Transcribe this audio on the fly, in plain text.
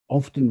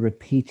often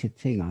repeated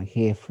thing I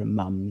hear from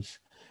mums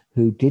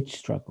who did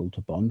struggle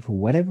to bond for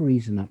whatever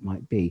reason that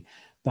might be,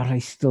 but I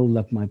still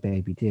love my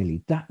baby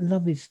dearly. That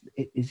love is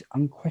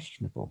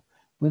unquestionable,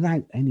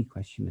 without any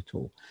question at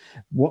all.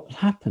 What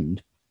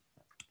happened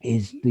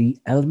is the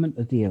element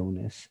of the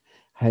illness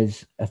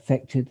has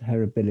affected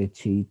her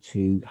ability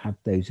to have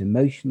those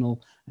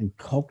emotional and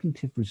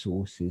cognitive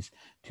resources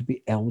to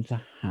be able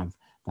to have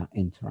that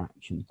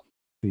interaction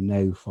through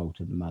no fault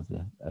of the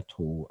mother at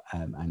all.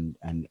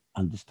 And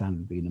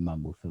understandably, the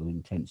mum will feel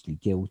intensely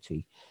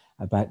guilty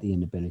about the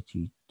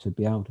inability to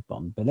be able to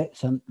bond. But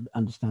let's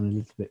understand a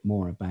little bit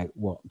more about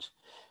what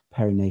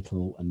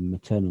perinatal and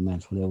maternal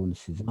mental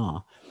illnesses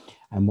are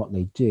and what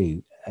they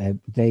do.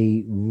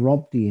 They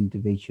rob the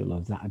individual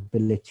of that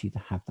ability to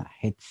have that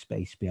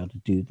headspace, to be able to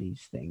do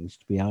these things,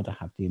 to be able to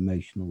have the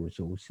emotional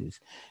resources,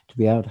 to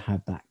be able to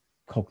have that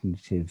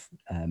cognitive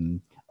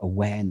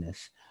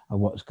awareness of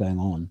what's going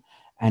on.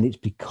 And it's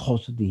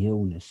because of the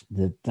illness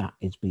that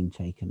is being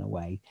taken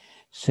away.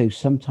 So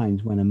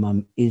sometimes when a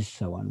mum is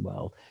so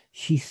unwell,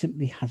 she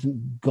simply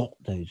hasn't got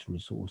those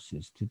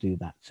resources to do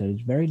that. So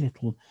there's very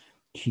little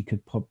she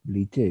could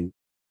probably do.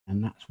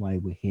 And that's why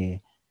we're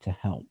here to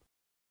help.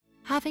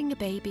 Having a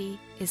baby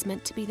is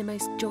meant to be the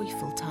most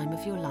joyful time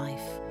of your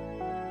life.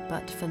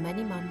 But for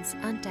many mums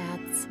and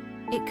dads,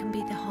 it can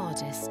be the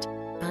hardest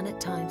and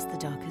at times the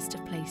darkest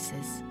of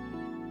places.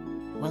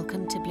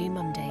 Welcome to Blue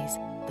Mondays,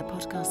 the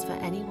podcast for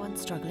anyone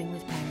struggling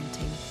with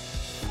parenting.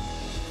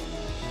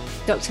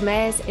 Dr.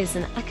 Mayers is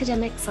an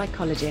academic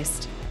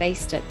psychologist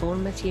based at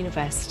Bournemouth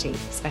University,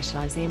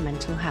 specialising in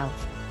mental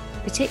health,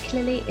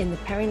 particularly in the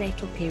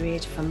perinatal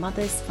period for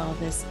mothers,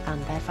 fathers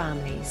and their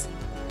families.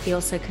 He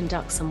also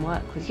conducts some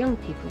work with young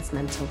people's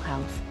mental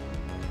health.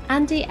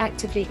 Andy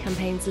actively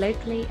campaigns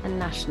locally and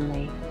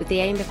nationally with the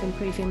aim of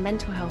improving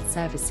mental health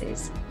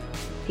services.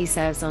 He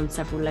serves on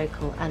several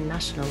local and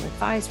national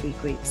advisory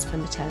groups for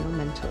maternal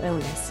mental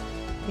illness,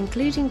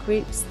 including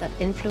groups that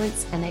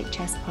influence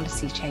NHS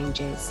policy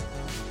changes.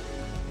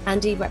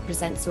 Andy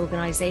represents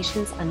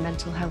organisations and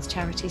mental health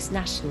charities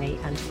nationally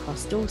and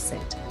across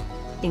Dorset,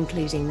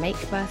 including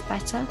Make Birth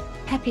Better,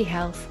 Peppy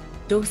Health,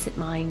 Dorset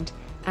Mind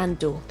and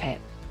DoorPip.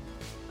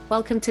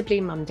 Welcome to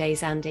Blue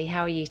Mondays, Andy.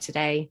 How are you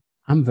today?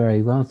 I'm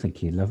very well,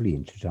 thank you. Lovely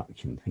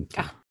introduction. Thank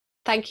you.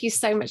 Thank you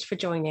so much for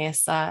joining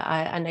us.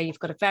 I know you've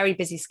got a very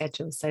busy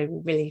schedule, so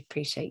we really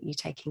appreciate you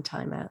taking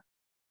time out.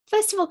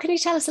 First of all, can you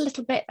tell us a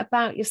little bit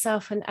about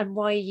yourself and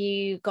why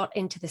you got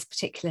into this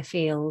particular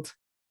field?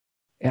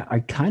 Yeah, I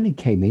kind of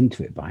came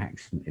into it by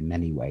accident in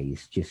many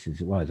ways, just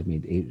as it was. I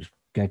mean, it was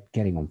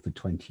getting on for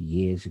 20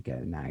 years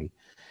ago now.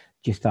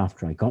 Just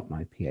after I got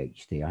my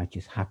PhD, I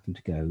just happened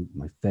to go,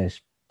 my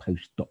first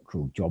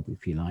postdoctoral job,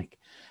 if you like,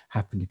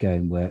 happened to go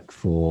and work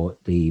for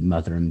the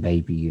mother and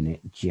baby unit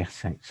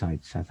just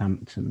outside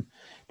Southampton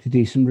to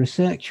do some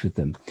research with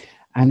them.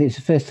 And it's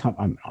the first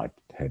time I'd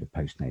heard of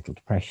postnatal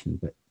depression,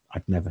 but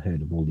I'd never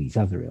heard of all these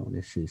other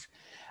illnesses.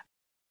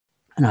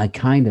 And I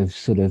kind of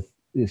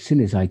as soon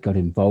as I got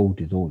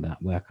involved with all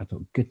that work, I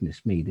thought,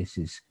 goodness me, this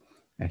is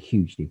a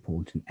hugely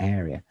important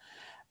area.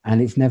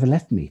 And it's never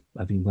left me.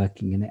 I've been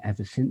working in it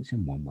ever since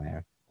in one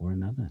way or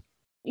another.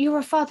 You're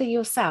a father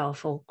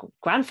yourself, or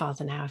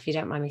grandfather now, if you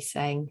don't mind me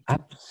saying.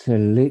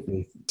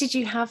 Absolutely. Did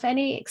you have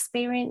any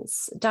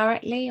experience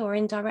directly or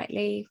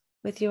indirectly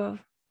with your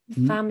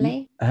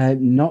family?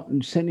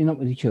 Certainly not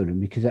with the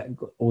children, because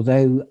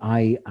although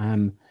I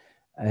am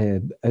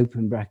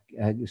open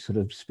bracket, sort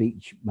of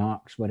speech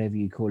marks, whatever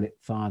you call it,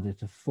 father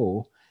to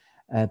four,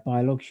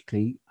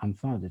 biologically I'm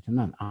father to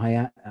none.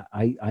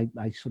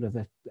 I sort of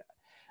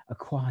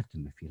acquired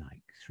them, if you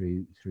like,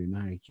 through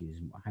marriages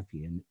and what have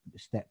you, and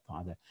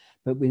stepfather.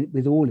 But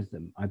with all of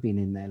them, I've been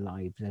in their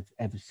lives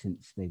ever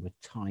since they were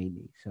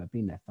tiny. So I've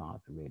been their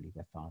father, really,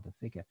 their father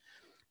figure.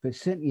 But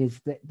certainly as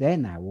they're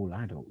now all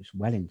adults,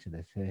 well into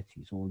their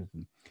 30s, all of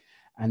them,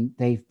 and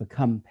they've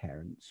become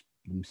parents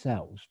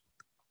themselves.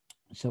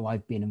 So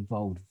I've been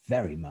involved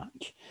very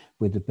much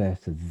with the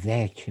birth of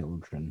their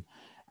children,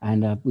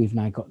 and we've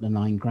now got the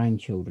 9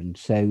 grandchildren.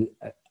 So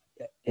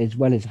as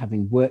well as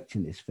having worked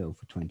in this field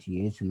for 20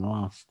 years, in the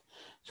last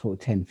sort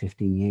of 10,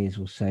 15 years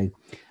or so,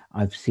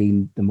 I've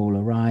seen them all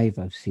arrive.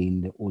 I've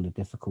seen all the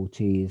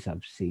difficulties.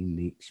 I've seen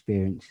the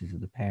experiences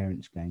of the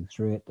parents going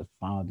through it, the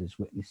fathers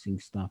witnessing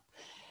stuff.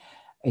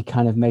 It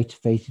kind of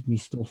motivated me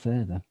still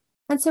further.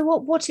 And so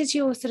what is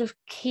your sort of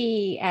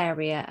key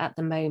area at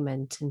the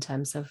moment in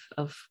terms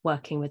of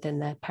working within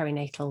the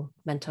perinatal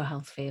mental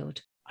health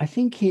field? I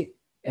think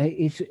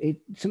it's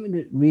something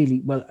that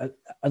really, well,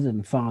 other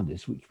than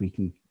fathers, which we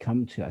can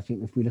come to, I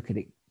think if we look at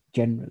it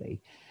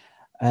generally,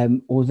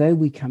 although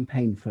we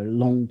campaigned for a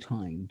long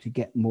time to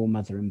get more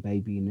mother and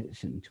baby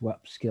units and to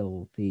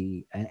upskill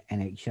the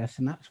NHS,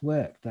 and that's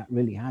worked, that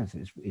really has,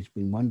 it's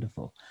been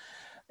wonderful.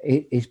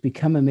 It's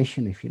become a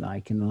mission, if you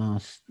like, in the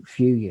last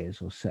few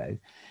years or so,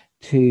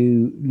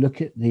 to look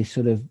at the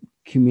sort of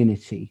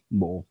community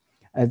more.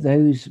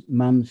 Those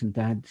mums and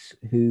dads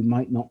who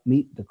might not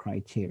meet the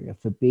criteria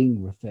for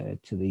being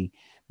referred to the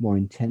more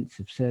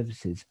intensive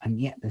services, and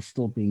yet they're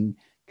still being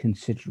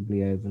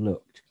considerably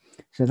overlooked.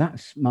 So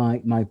that's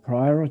my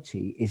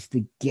priority, is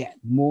to get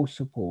more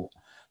support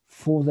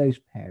for those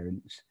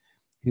parents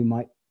who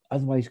might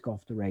otherwise go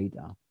off the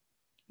radar.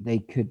 They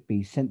could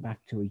be sent back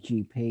to a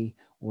GP,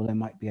 or they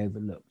might be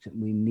overlooked,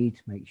 and we need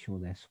to make sure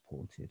they're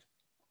supported.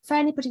 For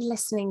anybody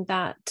listening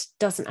that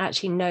doesn't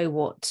actually know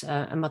what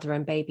a mother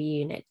and baby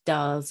unit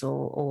does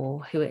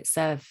or who it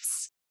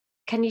serves,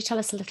 can you tell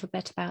us a little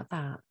bit about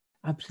that?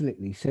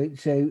 Absolutely.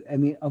 So I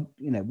mean,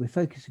 we're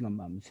focusing on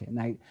mums here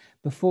now.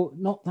 Before,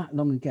 not that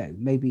long ago,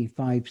 maybe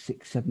 5,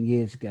 6, 7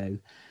 years ago,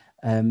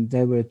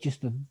 there were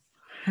just a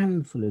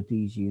handful of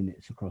these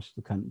units across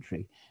the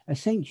country.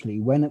 Essentially,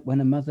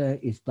 when a mother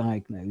is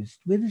diagnosed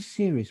with a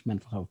serious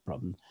mental health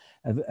problem,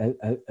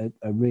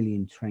 a really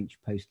entrenched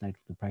postnatal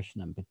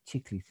depression, and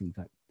particularly things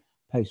like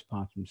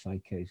postpartum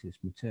psychosis,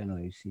 maternal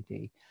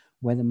OCD,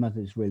 where the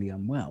mother's really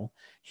unwell,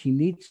 she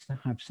needs to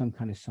have some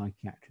kind of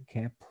psychiatric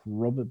care,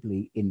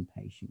 probably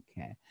inpatient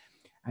care.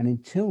 And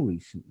until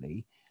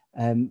recently,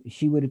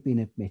 she would have been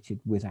admitted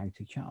without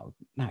a child.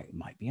 Now, it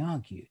might be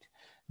argued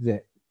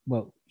that,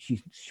 well,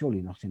 she's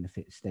surely not in a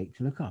fit state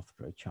to look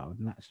after a child,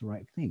 and that's the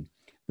right thing.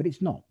 But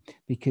it's not,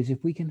 because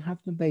if we can have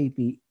the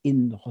baby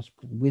in the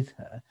hospital with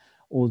her,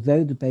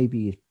 although the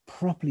baby is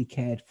properly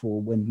cared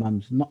for when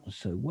mum's not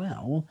so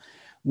well,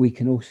 we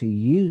can also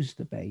use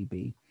the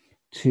baby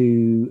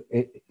to,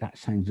 that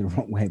sounds the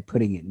wrong way of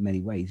putting it in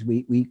many ways,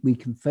 we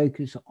can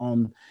focus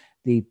on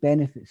the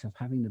benefits of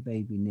having the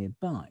baby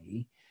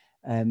nearby,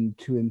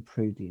 to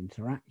improve the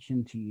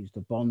interaction, to use the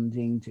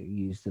bonding, to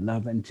use the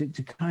love, and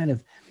to kind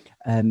of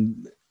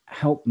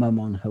help mum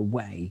on her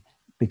way,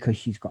 because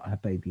she's got her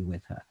baby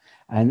with her.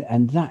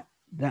 And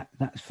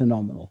that's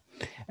phenomenal.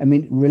 I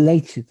mean,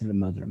 related to the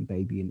mother and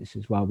baby units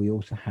as well, we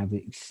also have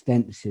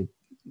extensive,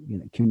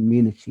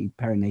 community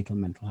perinatal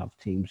mental health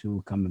teams who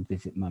will come and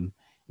visit mum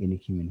in the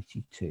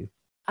community too.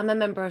 I'm a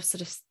member of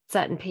sort of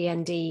certain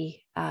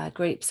PND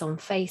groups on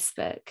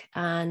Facebook,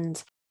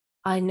 and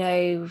I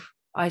know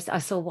I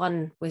saw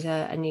one with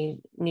a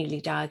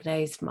newly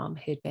diagnosed mum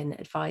who'd been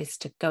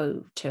advised to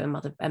go to a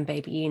mother and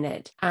baby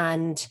unit,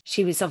 and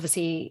she was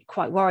obviously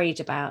quite worried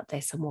about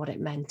this and what it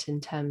meant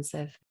in terms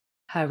of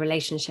her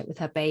relationship with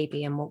her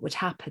baby and what would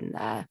happen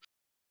there.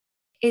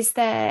 Is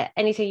there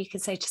anything you can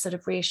say to sort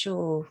of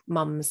reassure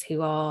mums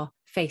who are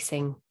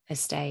facing a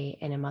stay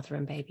in a mother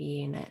and baby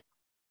unit?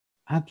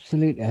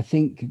 Absolutely. I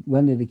think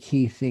one of the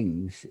key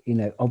things,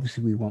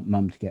 obviously we want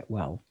mum to get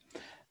well,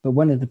 but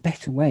one of the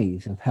better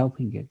ways of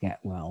helping her get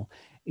well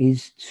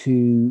is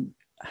to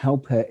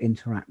help her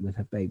interact with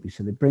her baby.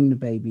 So they bring the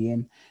baby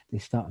in, they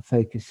start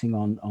focusing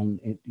on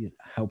it,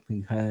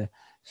 helping her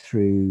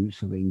through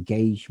sort of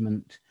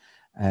engagement,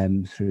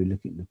 through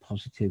looking at the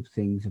positive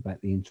things about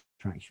the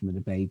interaction with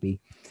the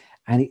baby.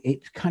 And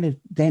it's kind of,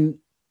 then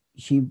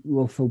she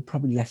will feel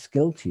probably less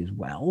guilty as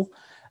well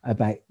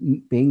about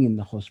being in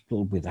the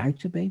hospital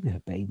without a baby.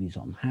 Her baby's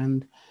on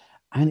hand,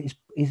 and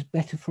it's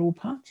better for all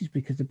parties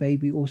because the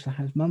baby also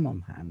has mum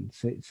on hand.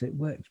 So it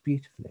works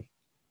beautifully.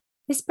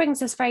 This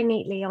brings us very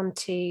neatly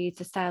onto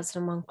the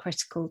 1001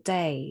 critical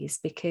days,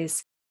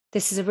 because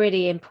this is a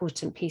really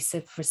important piece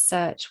of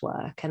research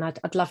work, and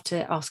I'd love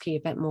to ask you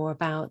a bit more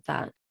about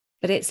that.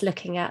 But it's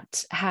looking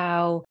at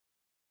how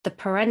the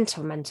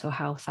parental mental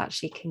health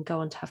actually can go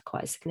on to have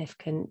quite a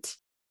significant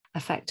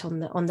effect on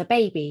the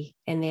baby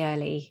in the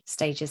early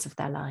stages of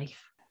their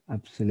life.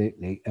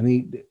 Absolutely. I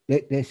mean,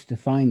 let's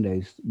define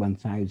those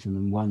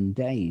 1001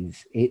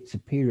 days. It's a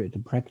period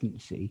of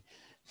pregnancy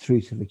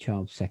through to the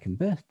child's second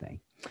birthday.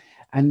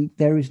 And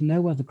there is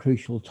no other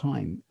crucial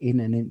time in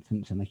an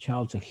infant's and a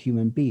child's, a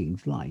human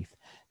being's life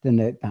than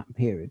that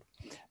period.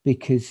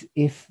 Because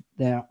if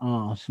there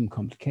are some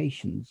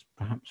complications,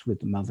 perhaps with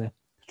the mother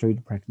through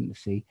the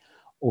pregnancy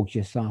or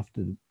just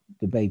after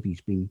the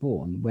baby's been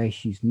born, where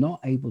she's not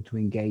able to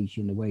engage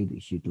in the way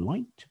that she'd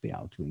like to be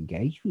able to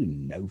engage through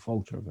no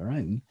fault of her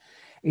own,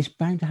 it's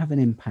bound to have an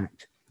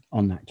impact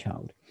on that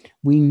child.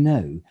 We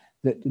know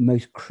that the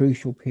most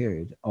crucial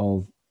period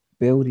of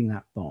building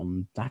that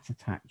bond, that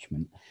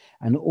attachment,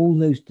 and all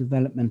those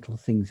developmental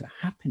things that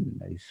happen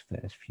in those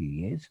first few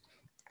years,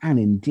 and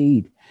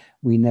indeed,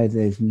 we know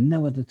there's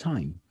no other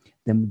time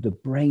than the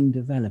brain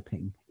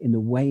developing in the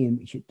way in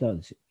which it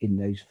does in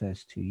those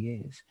first 2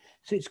 years.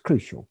 So it's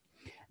crucial.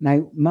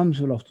 Now, mums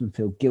will often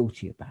feel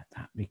guilty about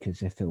that because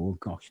they feel, oh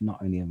gosh,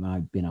 not only have I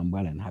been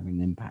unwell and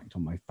having an impact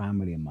on my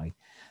family and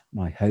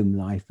my home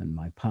life and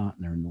my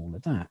partner and all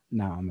of that,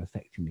 now I'm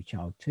affecting the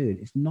child too.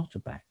 It's not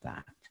about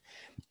that.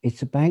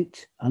 It's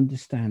about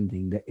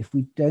understanding that if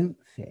we don't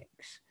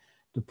fix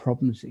the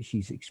problems that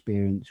she's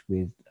experienced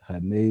with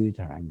her mood,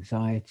 her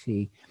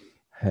anxiety,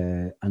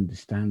 her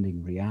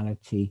understanding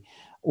reality,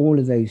 all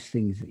of those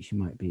things that she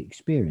might be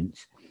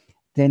experiencing,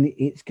 then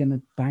it's going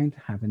to bound to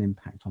have an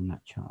impact on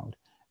that child.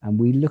 And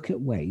we look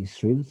at ways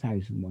through the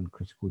 1001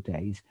 critical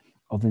days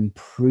of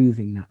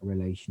improving that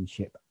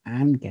relationship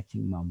and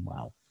getting mum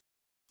well.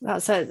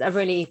 That's a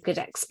really good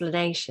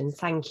explanation.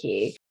 Thank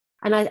you.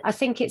 And I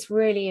think it's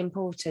really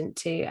important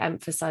to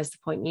emphasise the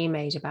point you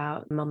made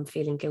about mum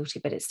feeling guilty,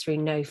 but it's through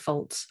no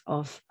fault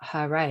of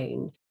her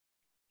own.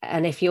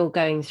 And if you're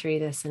going through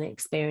this and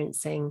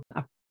experiencing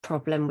a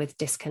problem with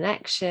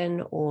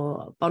disconnection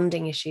or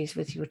bonding issues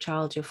with your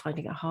child, you're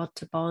finding it hard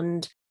to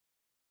bond,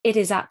 it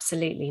is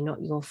absolutely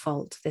not your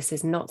fault. This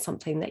is not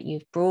something that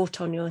you've brought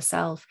on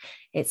yourself.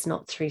 It's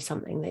not through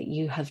something that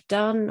you have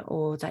done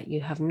or that you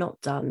have not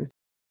done.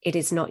 It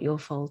is not your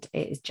fault.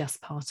 It is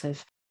just part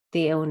of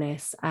the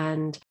illness.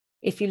 And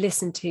if you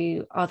listen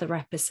to other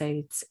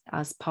episodes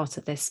as part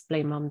of this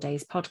Blue Mum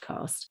Days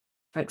podcast,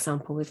 for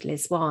example, with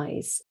Liz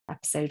Wise,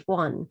 episode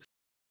 1,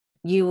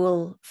 you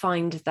will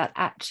find that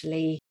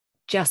actually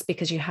just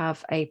because you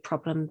have a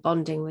problem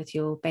bonding with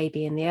your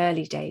baby in the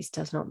early days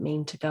does not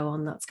mean to go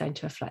on that's going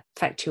to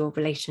affect your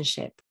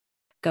relationship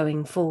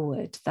going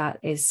forward. That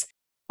is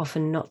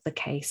often not the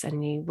case,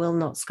 and you will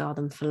not scar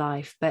them for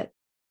life. But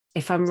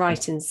if I'm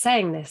right in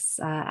saying this,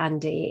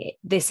 Andy,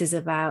 this is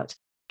about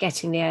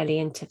getting the early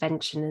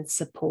intervention and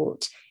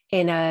support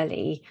in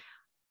early,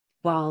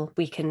 while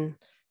we can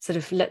sort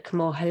of look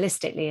more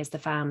holistically as the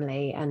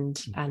family and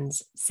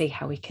see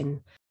how we can.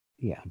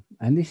 Yeah,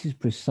 and this is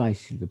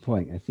precisely the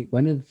point. I think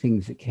one of the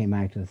things that came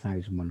out of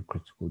 1001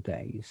 Critical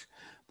Days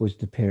was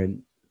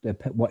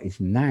what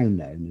is now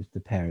known as the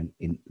Parent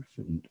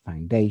Infant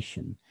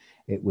Foundation.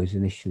 It was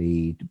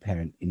initially the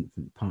Parent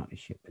Infant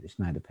Partnership, but it's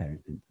now the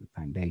Parent Infant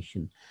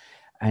Foundation.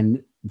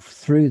 And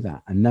through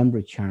that, a number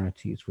of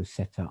charities were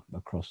set up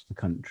across the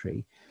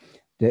country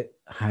that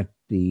had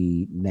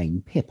the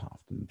name PIP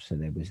after them. So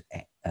there was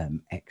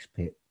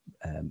XPIP,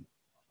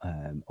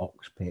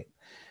 OXPIP,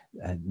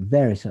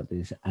 various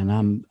others, and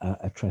I'm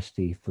a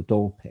trustee for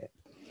DORPIP,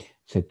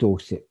 so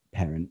Dorset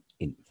Parent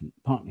Infant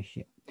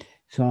Partnership.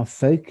 So our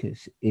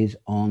focus is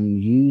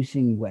on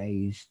using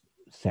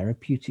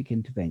therapeutic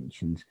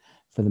interventions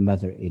for the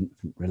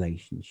mother-infant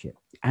relationship,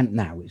 and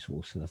now it's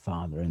also the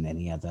father and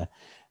any other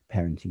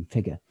parenting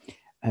figure,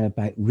 and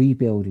about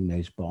rebuilding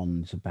those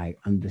bonds, about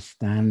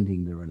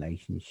understanding the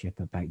relationship,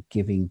 about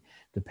giving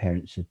the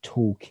parents the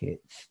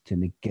toolkits to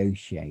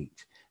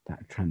negotiate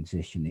that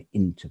transition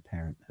into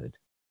parenthood.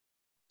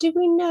 Do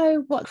we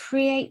know what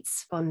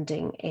creates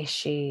bonding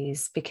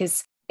issues?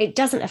 Because it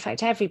doesn't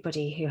affect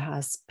everybody who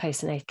has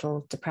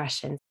postnatal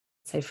depression.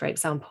 So, for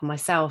example,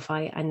 myself,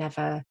 I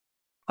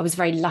was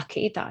very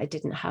lucky that I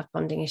didn't have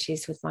bonding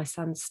issues with my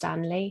son,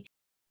 Stanley.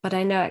 But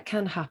I know it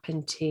can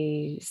happen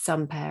to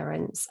some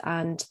parents,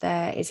 and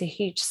there is a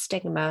huge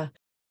stigma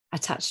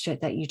attached to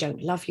it that you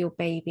don't love your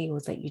baby or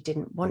that you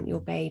didn't want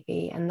your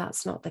baby, and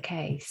that's not the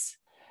case.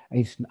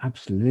 It's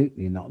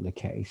absolutely not the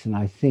case. And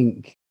I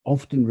think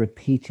often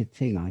repeated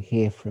thing I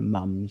hear from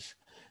mums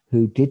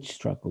who did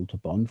struggle to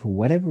bond for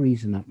whatever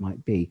reason that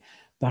might be,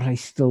 but I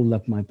still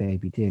love my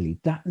baby dearly.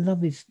 That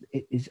love is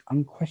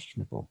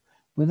unquestionable,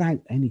 without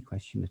any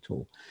question at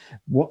all.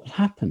 What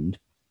happened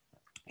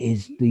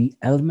is the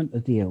element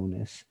of the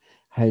illness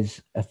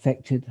has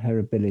affected her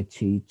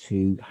ability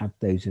to have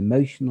those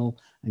emotional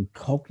and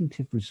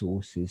cognitive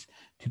resources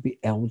to be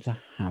able to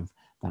have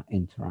that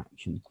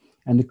interaction.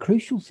 And the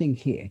crucial thing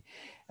here,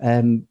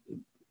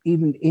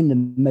 even in the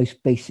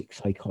most basic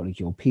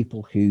psychology, or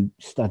people who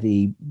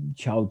study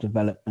child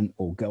development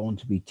or go on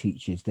to be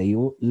teachers, they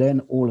all learn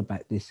all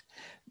about this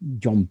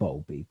John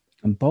Bowlby.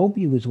 And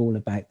Bowlby was all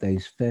about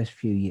those first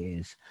few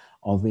years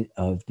of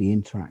the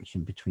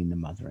interaction between the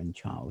mother and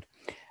child.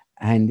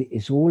 And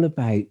it's all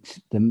about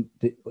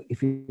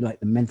if you like,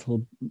 the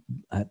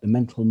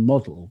mental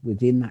model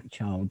within that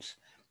child's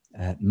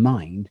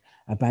mind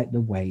about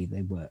the way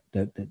they work,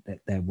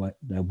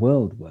 their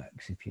world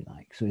works, if you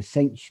like. So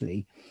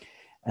essentially,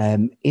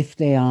 if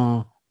they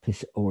are,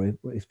 or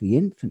if the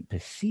infant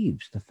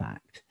perceives the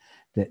fact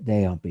that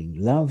they are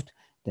being loved,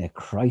 their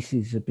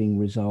crises are being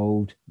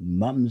resolved,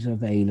 mum's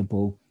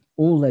available,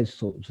 all those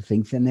sorts of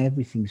things, then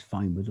everything's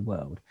fine with the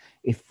world.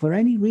 If for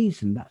any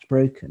reason that's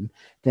broken,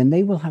 then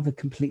they will have a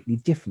completely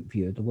different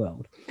view of the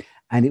world.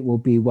 And it will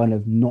be one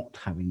of not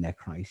having their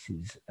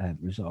crises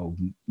resolved.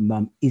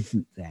 Mum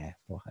isn't there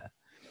for her,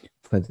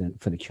 for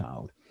the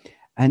child.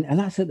 And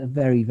that's at a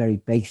very, very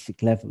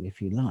basic level, if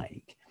you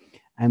like.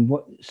 And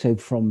so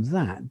from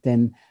that,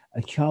 then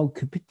a child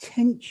could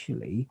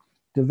potentially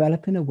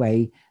develop in a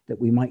way that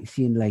we might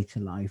see in later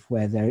life,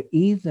 where they're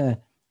either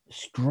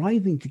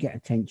striving to get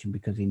attention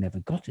because they never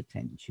got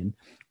attention,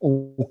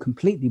 or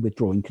completely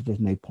withdrawing because there's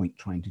no point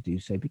trying to do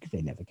so because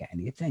they never get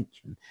any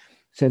attention.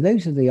 So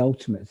those are the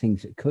ultimate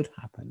things that could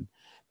happen.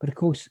 But of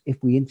course,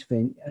 if we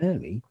intervene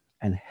early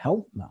and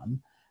help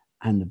mum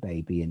and the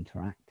baby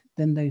interact,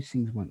 then those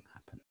things won't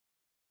happen.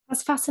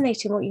 That's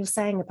fascinating what you're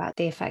saying about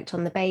the effect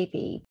on the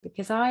baby,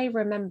 because I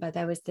remember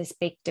there was this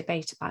big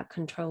debate about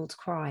controlled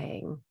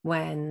crying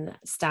when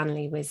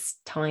Stanley was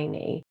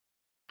tiny.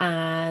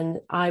 And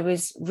I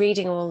was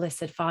reading all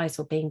this advice,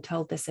 or being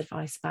told this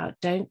advice about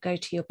don't go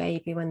to your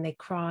baby when they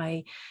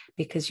cry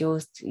because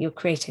you're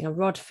creating a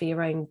rod for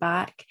your own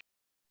back.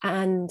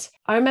 And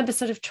I remember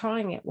sort of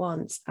trying it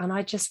once, and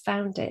I just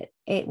found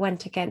it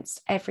went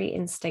against every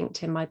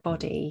instinct in my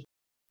body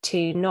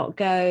to not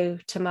go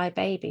to my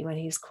baby when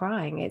he was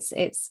crying.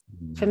 It's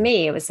for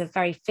me, it was a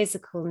very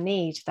physical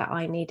need that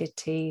I needed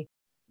to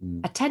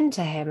attend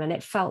to him, and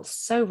it felt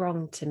so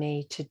wrong to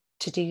me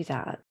to do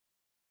that.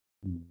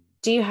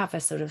 Do you have a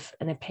sort of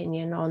an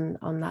opinion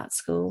on that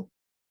school?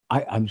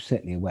 I'm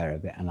certainly aware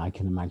of it, and I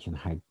can imagine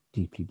how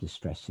deeply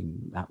distressing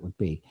that would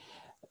be.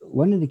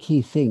 One of the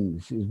key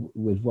things is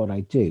with what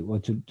I do,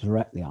 well, to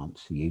directly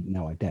answer you,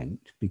 no, I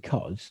don't,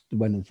 because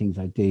one of the things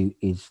I do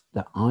is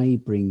that I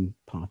bring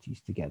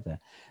parties together.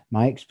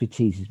 My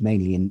expertise is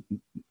mainly in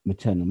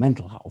maternal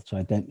mental health, so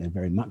I don't know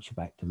very much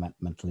about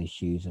mental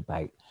issues,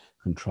 about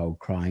controlled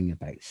crying,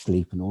 about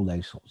sleep and all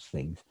those sorts of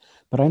things,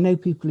 but I know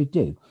people who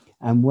do.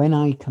 And when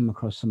I come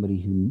across somebody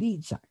who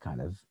needs that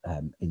kind of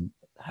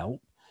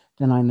help,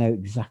 then I know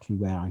exactly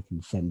where I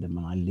can send them,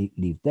 and I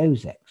leave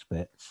those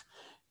experts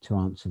to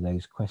answer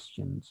those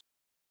questions.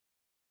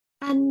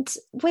 And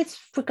with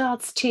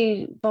regards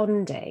to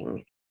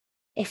bonding,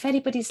 if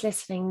anybody's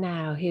listening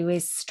now who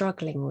is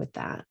struggling with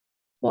that,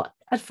 what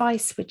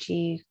advice would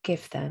you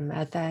give them?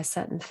 Are there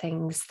certain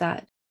things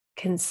that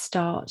can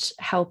start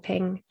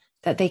helping,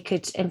 that they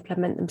could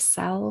implement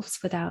themselves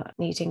without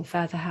needing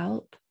further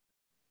help?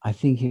 I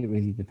think it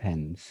really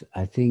depends.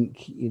 I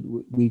think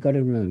we got to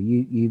remember,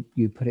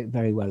 you put it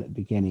very well at the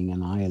beginning,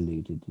 and I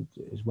alluded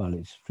as well.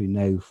 It's through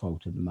no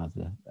fault of the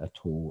mother at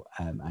all,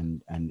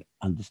 and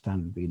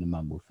understandably, the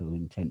mum will feel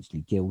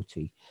intensely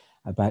guilty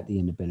about the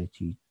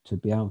inability to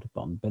be able to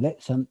bond. But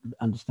let's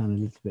understand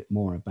a little bit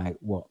more about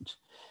what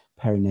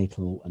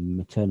perinatal and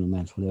maternal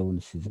mental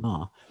illnesses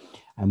are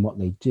and what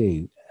they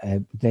do.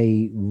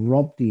 They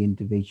rob the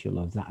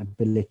individual of that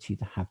ability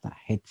to have that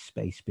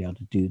headspace to be able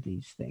to do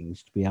these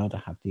things, to be able to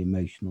have the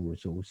emotional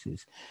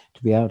resources,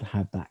 to be able to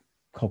have that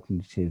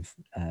cognitive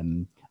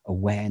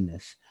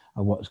awareness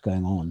of what's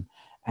going on.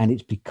 And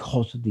it's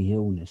because of the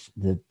illness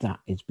that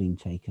is being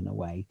taken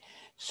away.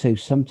 So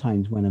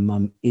sometimes when a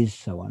mum is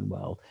so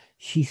unwell,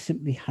 she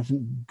simply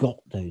hasn't got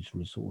those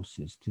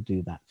resources to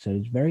do that. So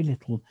there's very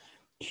little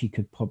she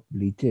could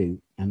probably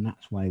do. And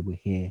that's why we're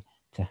here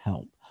to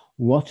help.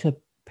 What a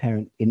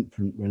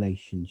parent-infant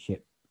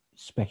relationship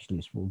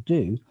specialist will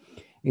do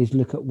is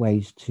look at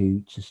ways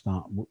to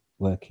start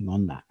working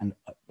on that. And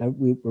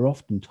we're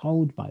often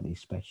told by these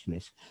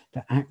specialists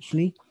that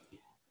actually,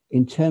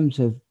 in terms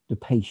of the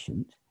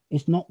patient,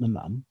 it's not the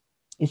mum,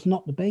 it's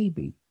not the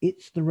baby,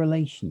 it's the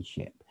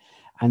relationship.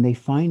 And they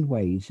find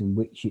ways in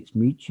which it's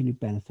mutually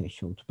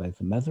beneficial to both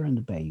the mother and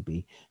the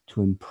baby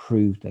to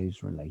improve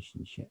those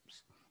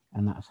relationships.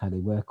 And that's how they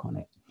work on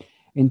it.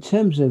 In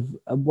terms of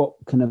what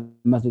can a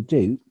mother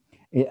do,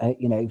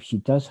 if she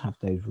does have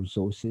those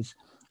resources,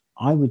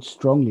 I would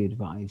strongly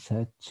advise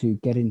her to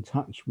get in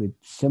touch with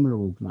similar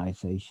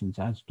organisations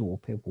as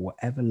DORPIP or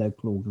whatever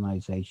local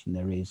organisation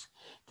there is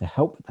to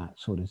help with that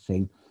sort of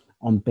thing,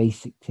 on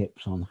basic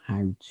tips on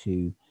how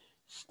to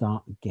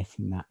start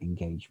getting that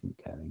engagement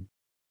going.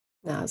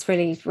 That's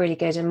really, really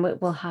good. And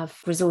we'll have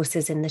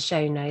resources in the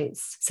show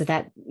notes so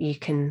that you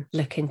can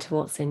look into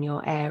what's in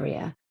your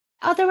area.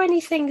 Are there any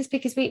things,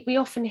 because we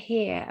often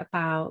hear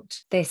about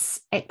this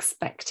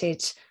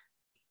expected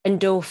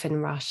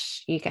endorphin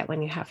rush you get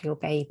when you have your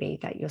baby,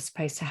 that you're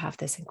supposed to have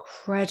this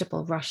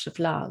incredible rush of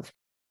love.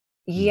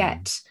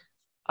 Yet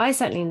I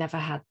certainly never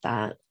had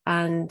that.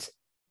 And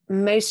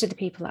most of the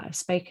people that I've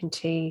spoken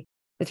to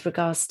with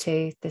regards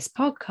to this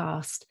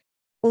podcast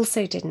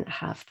also didn't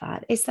have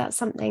that. Is that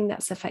something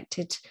that's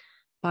affected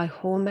by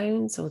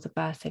hormones or the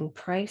birthing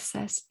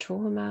process,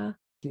 trauma?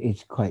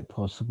 It's quite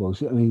possible.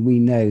 So, I mean, we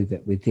know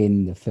that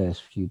within the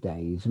first few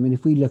days, I mean,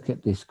 if we look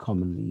at this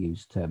commonly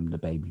used term, the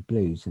baby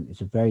blues, and it's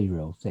a very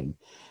real thing,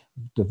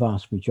 the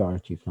vast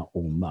majority, if not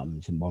all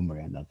mums in one way or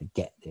another,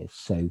 get this.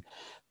 So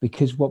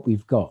because what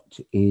we've got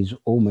is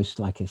almost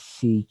like a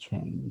sea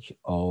change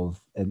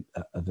of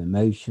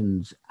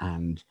emotions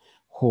and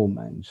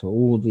hormones. So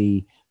all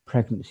the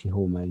pregnancy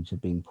hormones are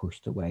being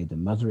pushed away. The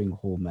mothering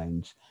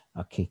hormones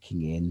are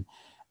kicking in.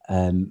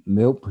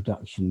 Milk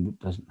production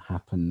doesn't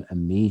happen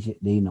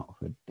immediately, not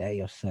for a day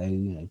or so,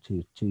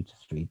 2 to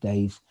 3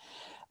 days.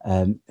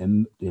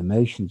 The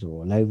emotions are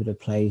all over the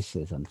place.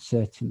 There's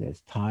uncertainty,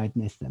 there's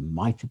tiredness. There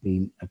might have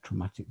been a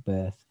traumatic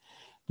birth.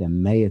 There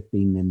may have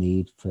been the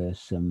need for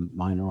some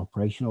minor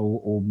operation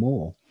or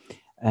more.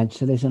 And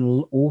so there's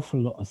an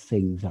awful lot of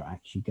things that are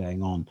actually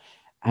going on.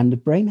 And the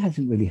brain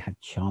hasn't really had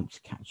a chance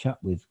to catch up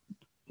with,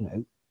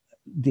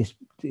 this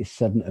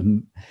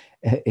sudden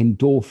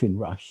endorphin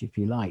rush, if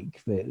you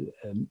like. But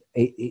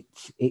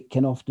it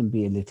can often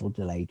be a little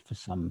delayed for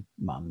some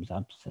mums,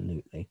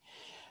 absolutely.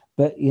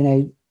 But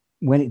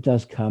when it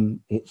does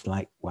come, it's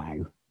like,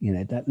 wow,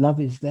 that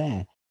love is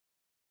there.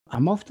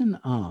 I'm often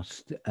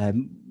asked,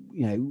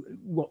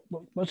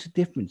 what's the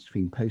difference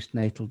between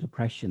postnatal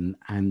depression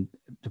and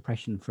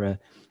depression for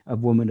a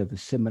woman of a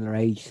similar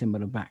age,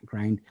 similar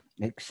background,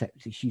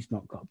 except that she's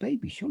not got a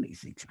baby? Surely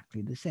it's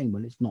exactly the same.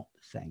 Well, it's not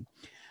the same.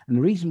 And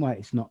the reason why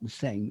it's not the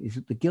same is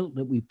that the guilt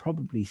that we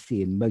probably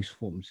see in most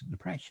forms of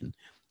depression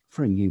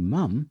for a new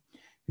mum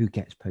who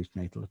gets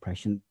postnatal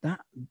depression, that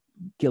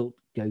guilt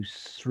goes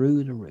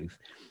through the roof.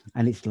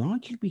 And it's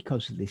largely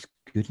because of this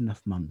good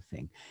enough mum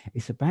thing.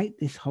 It's about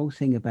this whole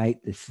thing about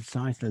the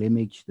societal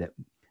image that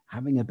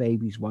having a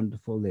baby is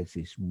wonderful. There's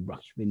this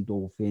rush of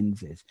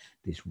endorphins, there's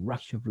this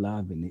rush of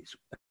love, and it's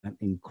an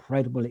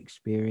incredible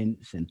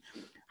experience, and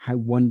how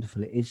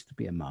wonderful it is to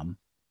be a mum.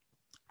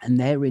 And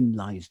therein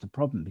lies the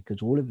problem,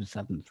 because all of a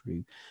sudden,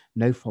 through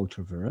no fault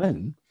of her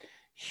own,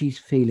 she's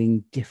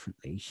feeling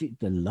differently.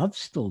 The love's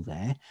still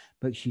there,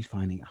 but she's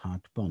finding it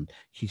hard to bond.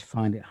 She's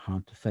finding it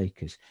hard to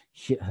focus.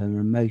 Her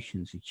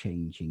emotions are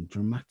changing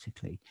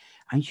dramatically,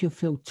 and she'll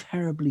feel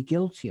terribly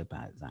guilty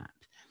about that.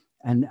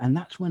 And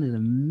that's one of the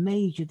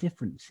major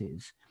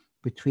differences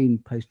between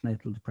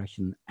postnatal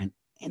depression and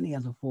any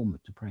other form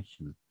of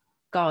depression.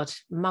 God,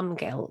 mum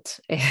guilt.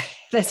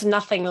 There's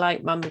nothing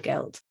like mum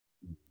guilt.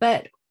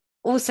 But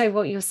also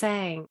what you're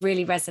saying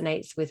really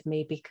resonates with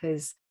me,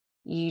 because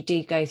you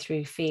do go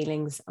through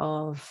feelings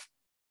of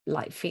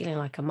like feeling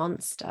like a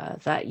monster,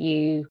 that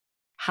you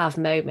have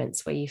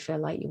moments where you feel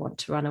like you want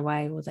to run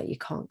away, or that you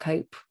can't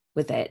cope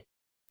with it,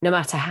 no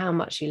matter how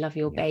much you love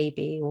your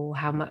baby or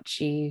how much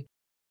you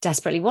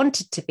desperately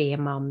wanted to be a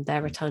mum.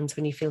 There are times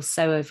when you feel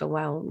so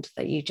overwhelmed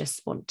that you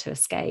just want to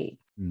escape.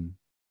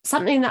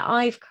 Something that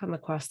I've come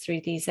across through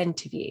these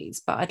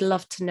interviews, but I'd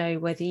love to know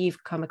whether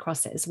you've come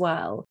across it as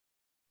well,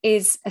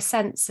 is a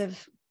sense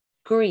of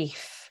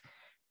grief,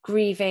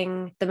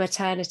 grieving the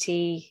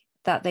maternity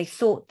that they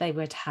thought they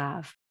would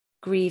have,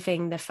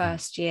 grieving the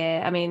first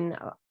year. I mean,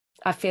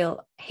 I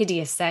feel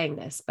hideous saying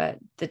this, but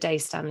the day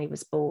Stanley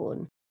was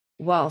born,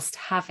 whilst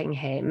having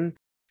him,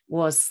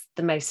 was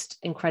the most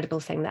incredible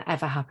thing that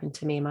ever happened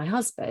to me and my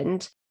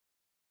husband.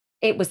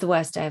 It was the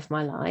worst day of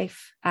my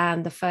life.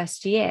 And the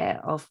first year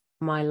of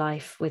my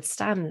life with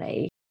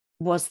Stanley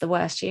was the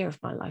worst year of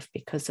my life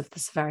because of the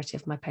severity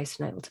of my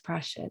postnatal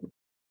depression.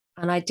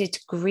 And I did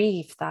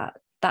grieve that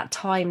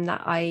time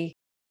that I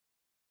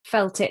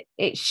felt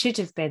it should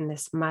have been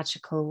this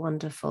magical,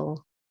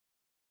 wonderful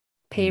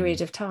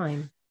period of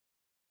time.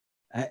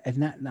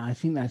 And that, I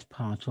think that's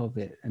part of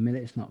it. I mean,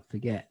 let's not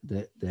forget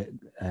that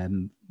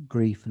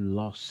grief and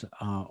loss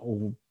are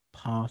all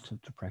part of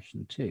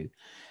depression too.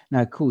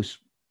 Now, of course,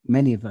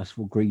 many of us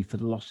will grieve for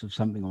the loss of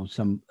something, or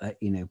some,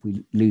 if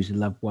we lose a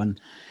loved one,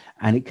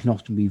 and it can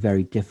often be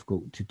very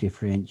difficult to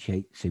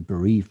differentiate, say,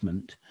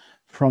 bereavement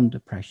from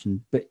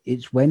depression. But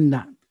it's when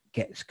that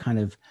gets kind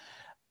of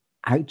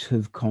out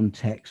of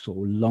context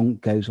or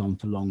goes on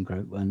for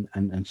longer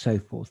and so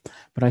forth.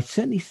 But I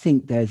certainly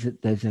think there's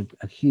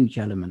a huge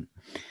element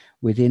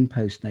within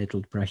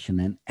postnatal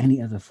depression and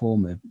any other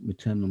form of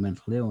maternal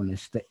mental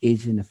illness that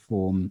is in a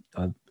form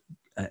of,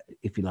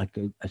 if you like,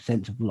 a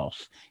sense of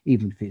loss,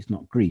 even if it's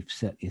not grief,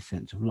 certainly a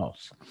sense of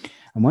loss.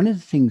 And one of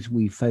the things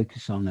we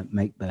focus on at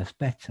Make Birth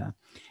Better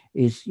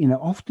is,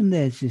 often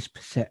there's this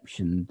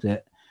perception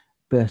that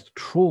birth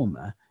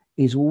trauma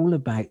is all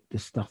about the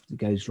stuff that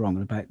goes wrong,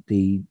 and about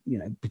the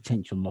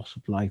potential loss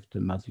of life to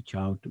mother,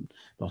 child,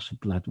 loss of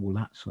blood, all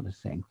that sort of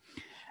thing.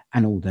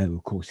 And although,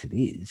 of course, it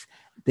is,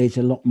 there's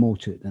a lot more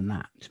to it than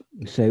that.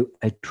 So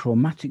a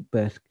traumatic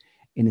birth,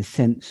 in a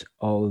sense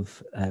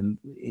of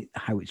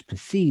how it's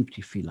perceived,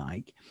 if you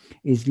like,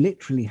 is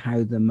literally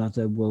how the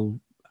mother will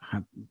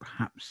have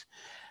perhaps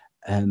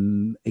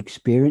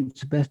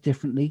experience the birth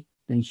differently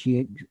than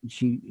she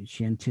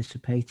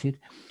anticipated.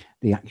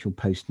 The actual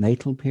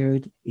postnatal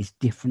period is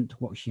different to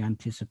what she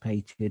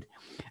anticipated.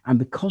 And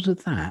because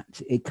of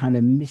that, it kind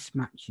of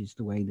mismatches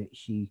the way that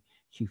she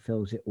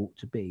feels it ought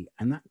to be.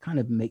 And that kind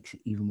of makes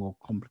it even more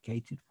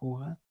complicated for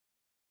her.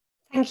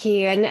 Thank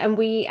you. And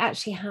we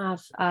actually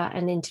have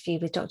an interview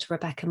with Dr.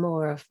 Rebecca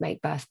Moore of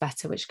Make Birth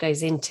Better, which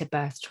goes into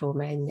birth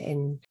trauma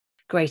in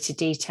greater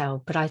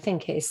detail. But I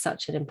think it is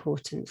such an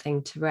important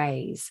thing to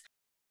raise.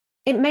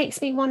 It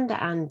makes me wonder,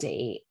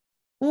 Andy,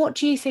 what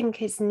do you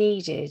think is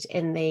needed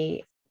in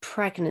the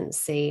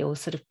pregnancy or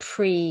sort of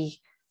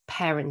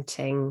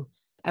pre-parenting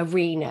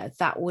arena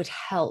that would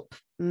help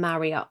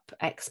marry up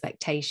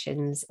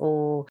expectations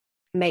or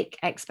make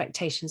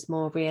expectations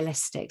more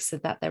realistic, so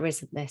that there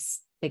isn't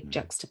this big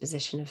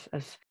juxtaposition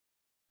of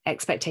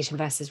expectation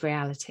versus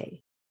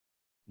reality?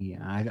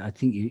 Yeah, I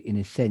think in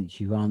a sense,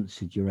 you've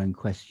answered your own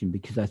question,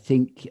 because I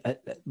think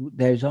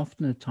there's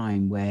often a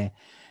time where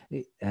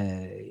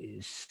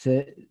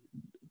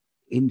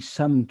in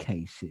some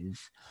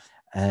cases,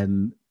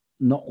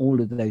 not all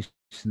of those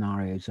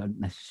scenarios are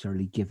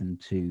necessarily given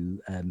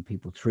to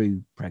people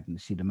through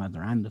pregnancy, the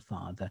mother and the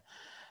father.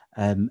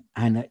 And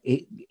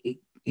it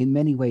in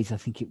many ways, I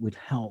think it would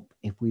help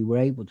if we were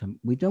able to.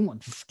 We don't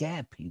want to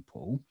scare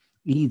people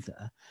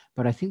either,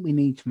 but I think we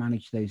need to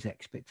manage those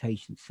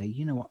expectations. Say,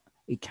 you know what,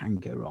 it can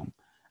go wrong.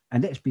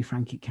 And let's be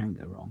frank, it can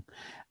go wrong.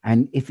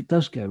 And if it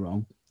does go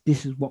wrong,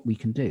 this is what we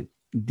can do.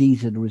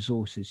 These are the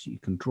resources you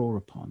can draw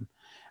upon.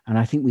 And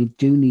I think we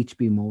do need to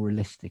be more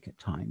realistic at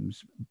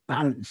times,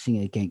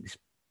 balancing against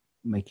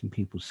making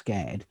people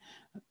scared,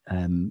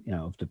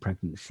 of the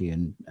pregnancy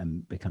and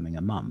becoming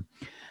a mum.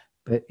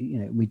 But,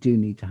 we do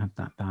need to have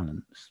that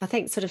balance. I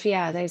think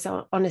those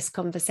honest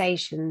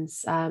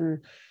conversations. I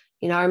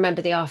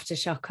remember the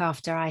aftershock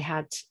after I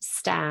had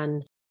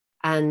Stan,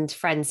 and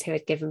friends who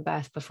had given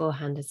birth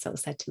beforehand had sort of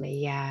said to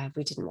me, yeah,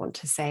 we didn't want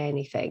to say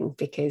anything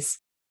because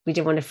we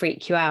didn't want to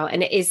freak you out.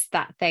 And it is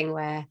that thing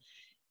where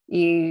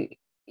you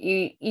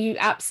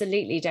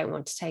absolutely don't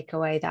want to take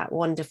away that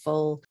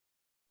wonderful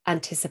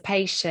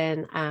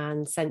anticipation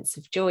and sense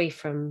of joy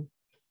from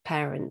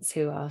parents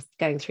who are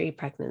going through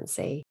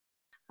pregnancy.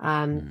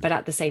 But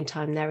at the same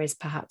time, there is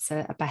perhaps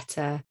a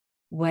better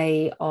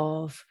way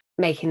of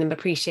making them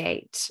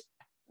appreciate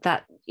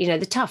that, you know,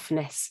 the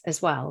toughness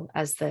as well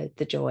as the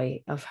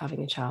joy of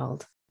having a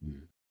child.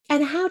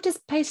 And how does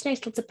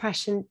postnatal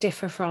depression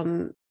differ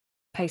from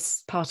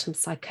postpartum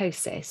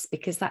psychosis?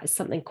 Because that is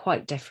something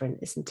quite different,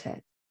 isn't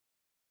it?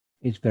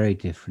 It's very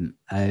different.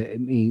 I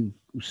mean,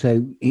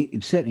 so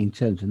certainly in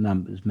terms of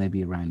numbers,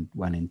 maybe around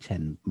 1 in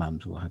 10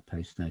 mums will have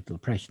postnatal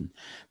depression.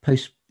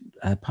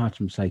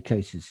 Postpartum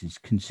psychosis is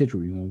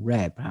considerably more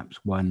rare,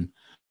 perhaps 1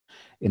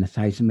 in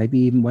 1,000, maybe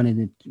even 1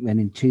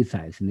 in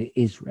 2,000. It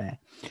is rare.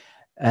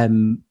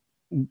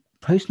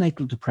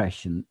 Postnatal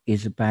depression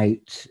is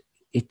about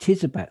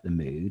the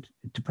mood.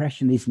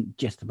 Depression isn't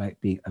just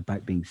about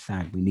being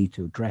sad. We need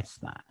to address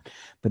that,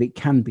 but it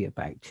can be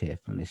about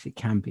tearfulness. It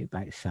can be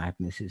about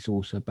sadness. It's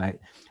also about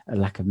a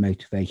lack of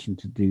motivation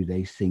to do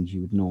those things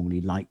you would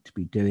normally like to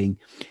be doing.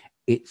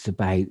 It's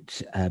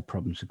about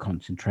problems with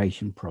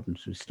concentration,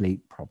 problems with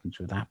sleep, problems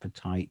with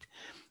appetite,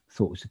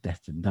 thoughts of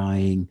death and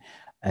dying.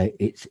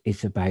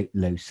 It's about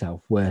low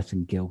self-worth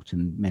and guilt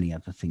and many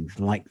other things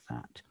like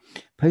that.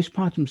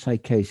 Postpartum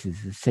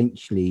psychosis is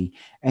essentially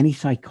any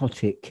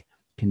psychotic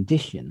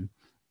condition,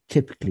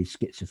 typically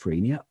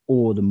schizophrenia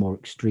or the more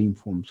extreme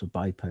forms of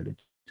bipolar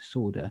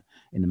disorder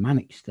in the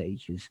manic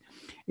stages,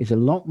 is a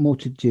lot more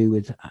to do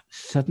with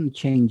sudden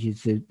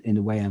changes in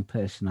the way a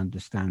person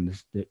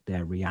understands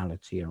their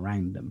reality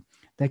around them.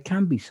 There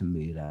can be some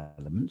mood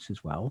elements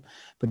as well,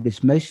 but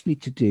it's mostly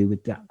to do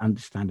with that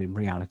understanding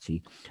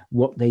reality,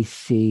 what they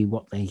see,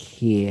 what they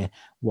hear,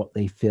 what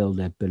they feel,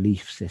 their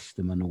belief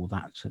system and all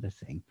that sort of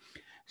thing.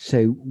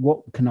 So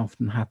what can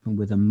often happen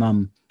with a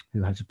mum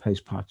who has a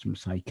postpartum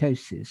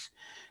psychosis,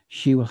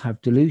 she will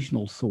have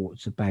delusional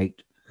thoughts about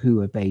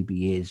who a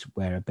baby is,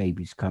 where a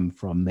baby's come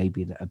from,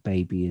 maybe that a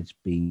baby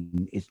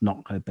is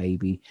not her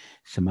baby,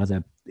 some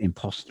other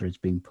imposter has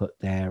been put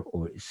there,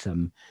 or it's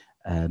some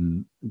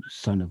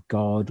son of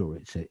God, or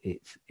it's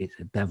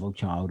a devil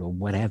child, or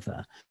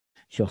whatever.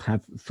 She'll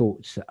have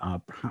thoughts that are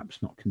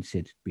perhaps not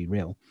considered to be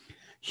real.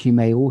 She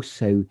may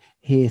also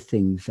hear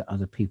things that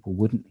other people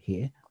wouldn't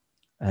hear.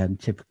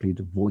 Typically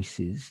the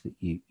voices that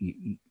you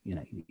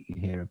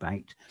hear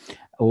about,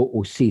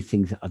 or see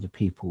things that other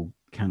people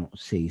cannot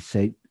see.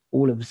 So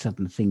all of a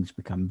sudden things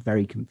become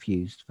very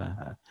confused for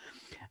her,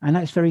 and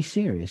that's very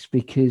serious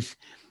because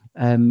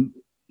of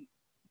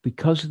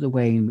the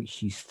way in which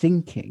she's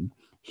thinking,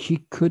 she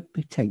could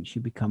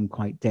potentially become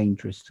quite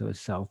dangerous to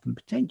herself and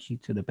potentially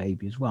to the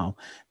baby as well,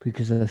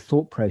 because her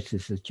thought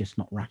process is just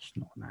not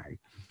rational now,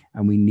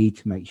 and we need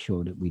to make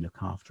sure that we look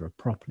after her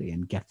properly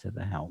and get her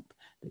the help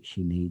that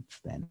she needs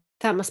then.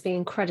 That must be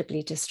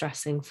incredibly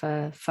distressing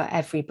for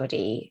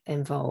everybody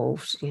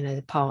involved, you know,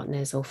 the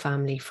partners or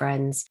family,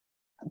 friends,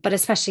 but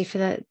especially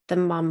for the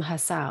mum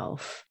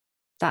herself.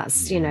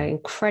 That's, you know,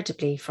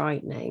 incredibly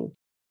frightening.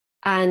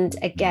 And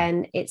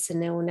again, it's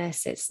an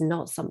illness. It's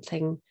not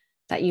something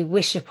that you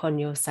wish upon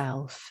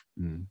yourself.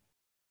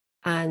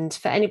 And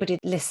for anybody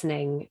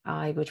listening,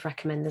 I would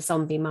recommend the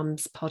Zombie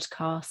Mums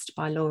podcast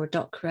by Laura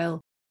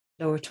Dockrill.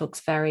 Laura talks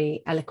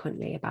very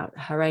eloquently about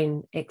her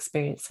own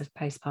experience of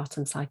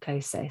postpartum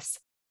psychosis.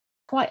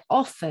 Quite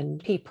often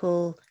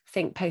people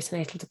think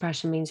postnatal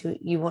depression means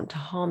you want to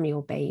harm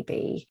your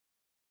baby,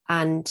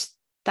 and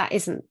that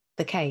isn't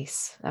the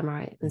case. Am I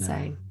right in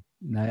saying?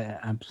 No,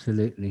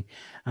 absolutely.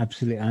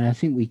 And I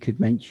think we could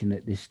mention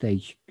at this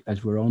stage,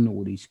 as we're on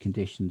all these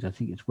conditions, I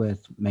think it's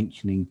worth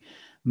mentioning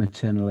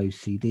maternal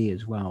OCD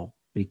as well,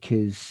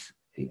 because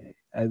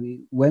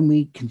when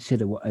we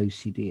consider what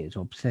OCD is,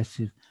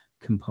 obsessive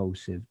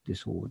compulsive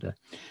disorder,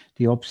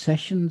 the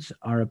obsessions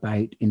are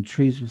about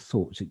intrusive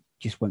thoughts that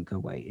just won't go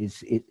away.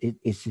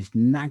 It's this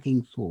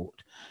nagging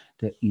thought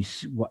that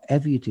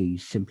whatever you do, you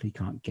simply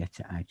can't get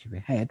it out of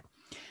your head.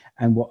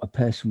 And what a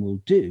person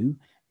will do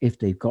if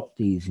they've got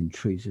these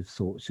intrusive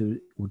thoughts,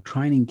 will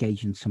try and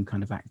engage in some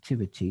kind of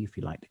activity, if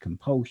you like, the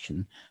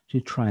compulsion, to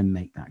try and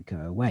make that go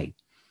away.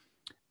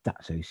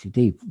 That's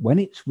OCD. When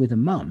it's with a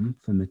mum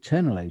for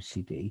maternal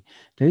OCD,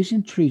 those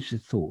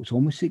intrusive thoughts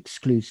almost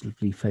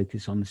exclusively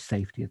focus on the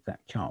safety of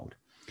that child.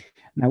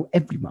 Now,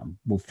 every mum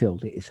will feel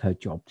that it's her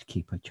job to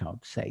keep her child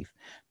safe,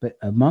 but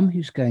a mum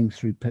who's going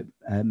through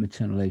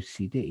maternal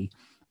OCD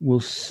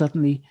will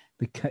suddenly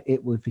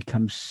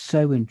become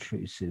so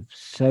intrusive,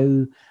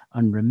 so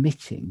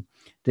unremitting,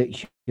 that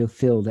she'll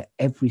feel that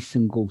every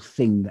single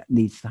thing that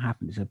needs to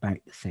happen is about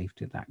the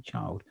safety of that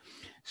child.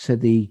 So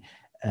the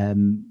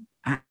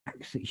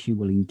acts that she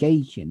will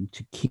engage in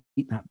to keep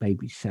that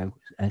baby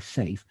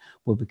safe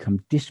will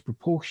become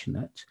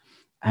disproportionate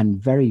and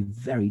very,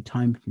 very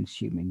time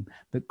consuming.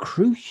 But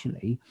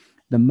crucially,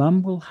 the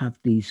mum will have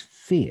these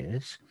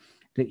fears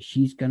that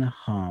she's going to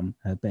harm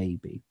her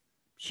baby.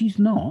 She's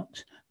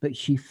not, but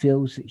she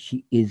feels that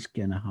she is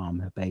going to harm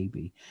her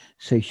baby.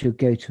 So she'll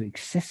go to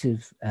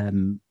excessive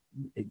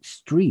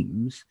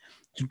extremes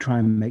to try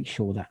and make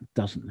sure that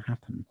doesn't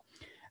happen.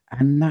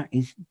 And that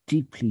is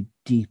deeply,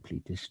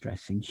 deeply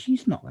distressing.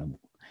 She's not,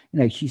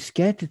 she's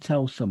scared to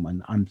tell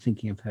someone, I'm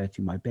thinking of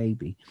hurting my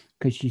baby,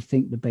 because she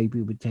thinks the baby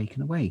would be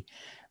taken away.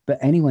 But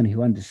anyone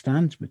who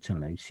understands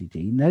maternal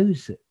OCD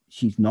knows that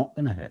she's not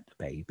going to hurt the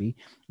baby.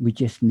 We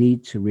just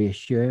need to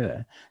reassure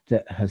her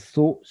that her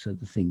thoughts are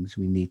the things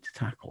we need to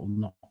tackle,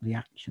 not the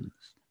actions.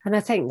 And I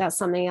think that's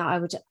something I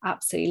would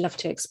absolutely love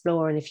to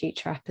explore in a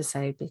future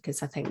episode,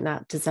 because I think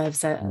that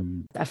deserves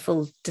a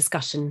full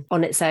discussion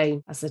on its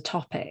own as a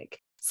topic.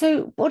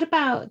 So what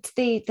about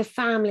the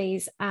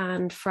families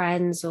and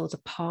friends or the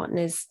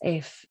partners,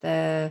 if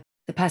the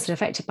person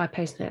affected by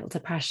postnatal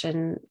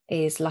depression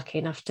is lucky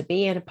enough to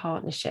be in a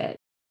partnership?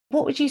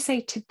 What would you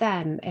say to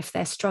them if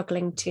they're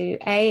struggling to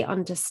A,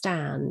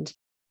 understand,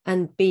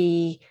 and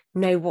B,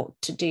 know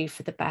what to do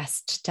for the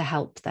best to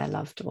help their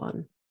loved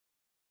one?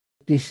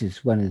 This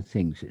is one of the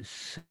things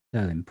that's so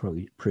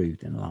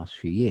improved in the last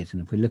few years.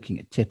 And if we're looking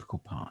at typical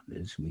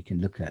partners, we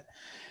can look at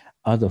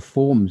other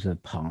forms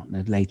of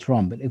partner later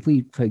on. But if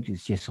we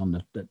focus just on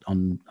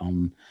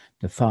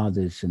the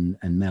fathers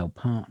and male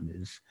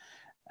partners,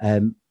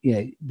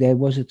 there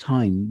was a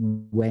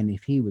time when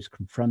if he was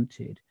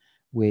confronted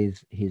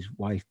with his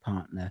wife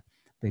partner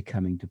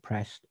becoming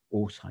depressed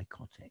or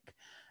psychotic,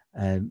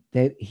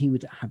 he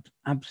would have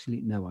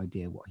absolutely no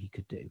idea what he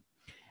could do.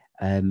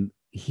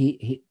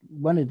 He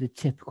one of the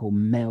typical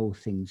male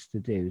things to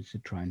do is to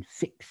try and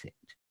fix it.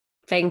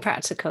 Being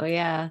practical,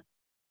 yeah.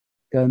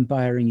 Go and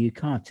buy her a new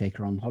car, take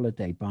her on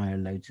holiday, buy her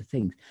loads of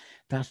things.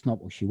 That's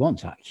not what she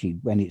wants, actually.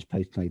 When it's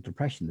postnatal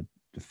depression,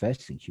 the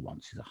first thing she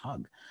wants is a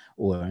hug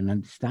or an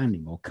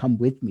understanding, or come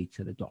with me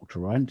to the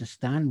doctor, or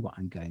understand what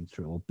I'm going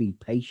through, or be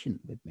patient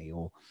with me,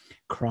 or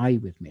cry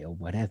with me, or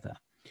whatever.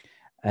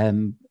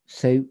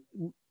 So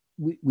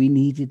we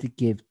needed to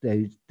give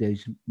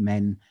those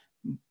men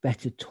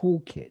better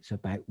toolkits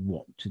about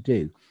what to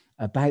do,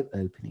 about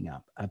opening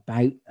up,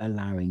 about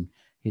allowing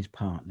his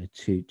partner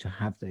to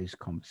have those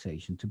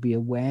conversations, to be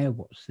aware of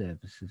what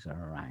services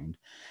are around,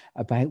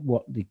 about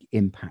what the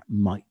impact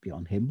might be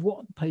on him,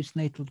 what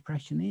postnatal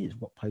depression is,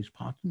 what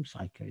postpartum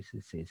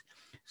psychosis is,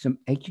 some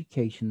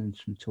education and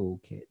some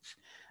toolkits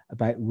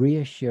about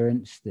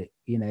reassurance that,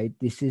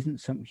 this isn't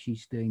something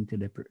she's doing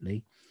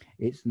deliberately.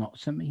 It's not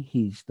something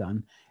he's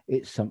done.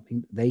 It's something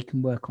that they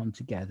can work on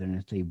together. And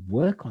if they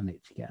work on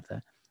it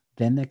together,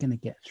 then they're going to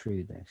get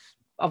through this.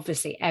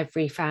 Obviously,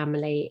 every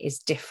family is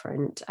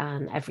different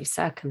and every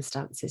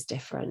circumstance is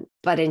different.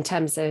 But in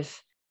terms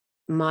of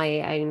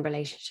my own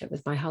relationship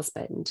with my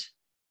husband,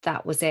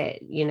 that was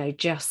it,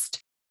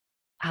 just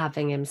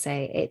having him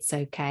say, it's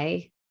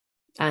okay.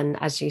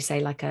 And as you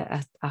say, like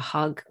a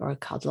hug or a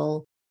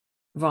cuddle,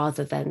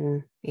 rather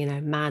than,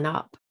 man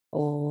up,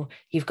 or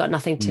you've got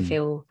nothing to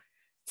feel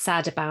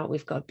sad about.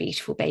 We've got a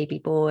beautiful baby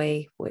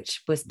boy,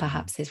 which was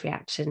perhaps his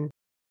reaction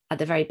at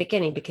the very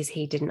beginning because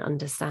he didn't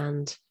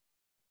understand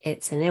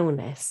it's an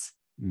illness.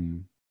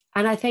 And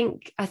I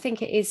think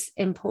it is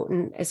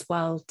important as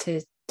well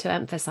to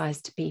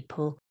emphasize to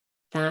people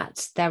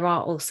that there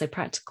are also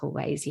practical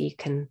ways you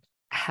can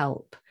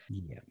help,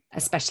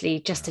 especially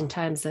just in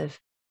terms of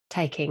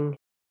taking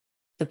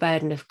the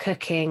burden of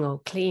cooking or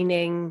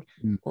cleaning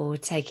or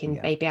taking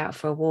baby out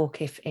for a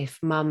walk if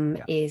mum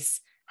is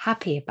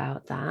happy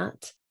about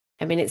that.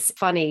 I mean, it's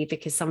funny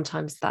because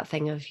sometimes that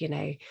thing of,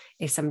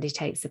 if somebody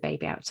takes the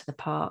baby out to the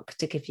park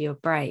to give you a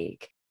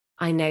break,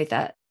 I know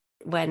that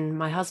when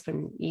my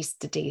husband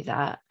used to do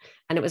that,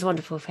 and it was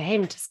wonderful for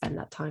him to spend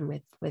that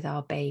time with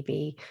our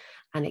baby,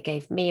 and it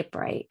gave me a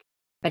break,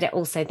 but it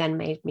also then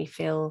made me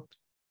feel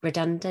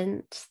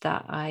redundant,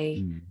 that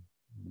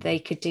they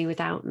could do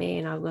without me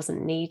and I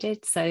wasn't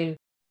needed. So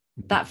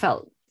that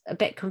felt a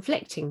bit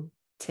conflicting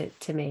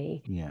to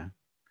me.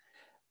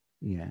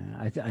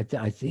 I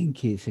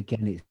think it's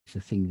a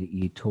thing that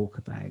you talk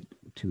about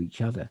to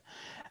each other.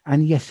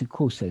 And yes, of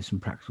course, there's some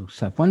practical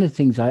stuff. One of the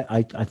things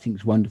I think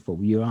is wonderful,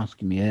 you were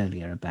asking me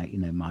earlier about,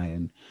 my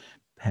own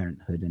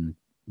parenthood and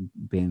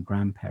being a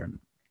grandparent.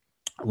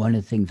 One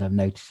of the things I've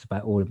noticed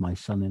about all of my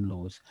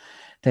son-in-laws,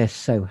 they're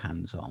so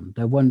hands-on.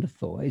 They're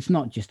wonderful. It's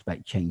not just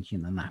about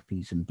changing the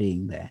nappies and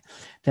being there.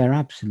 They're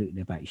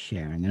absolutely about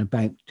sharing and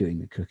about doing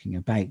the cooking,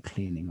 about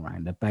cleaning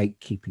around, about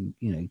keeping,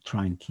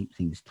 trying to keep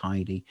things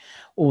tidy,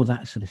 all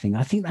that sort of thing.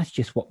 I think that's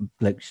just what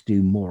blokes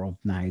do more of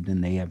now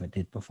than they ever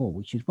did before,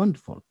 which is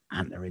wonderful.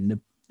 And they're in the,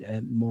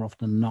 more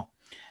often than not,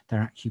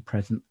 they're actually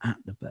present at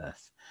the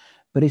birth.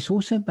 But it's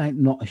also about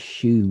not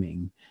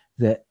assuming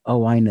that,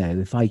 I know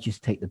if I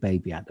just take the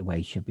baby out the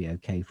way, she'll be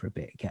okay for a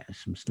bit, get her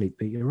some sleep.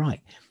 But you're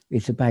right.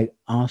 It's about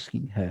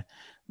asking her,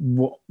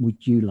 what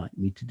would you like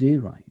me to do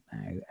right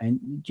now? And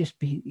just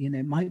be,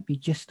 it might be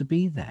just to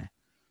be there,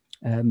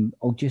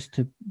 or just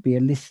to be a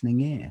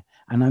listening ear.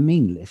 And I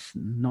mean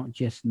listen, not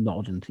just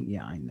nod and think,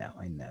 yeah, I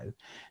know,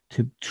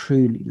 to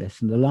truly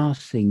listen. The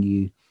last thing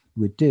you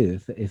would do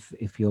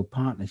if your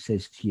partner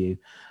says to you,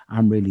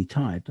 I'm really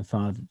tired, the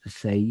father to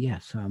say,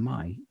 yes, so am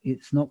I.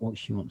 It's not what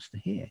she wants to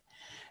hear.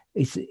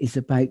 It's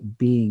about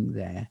being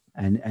there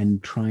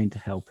and trying to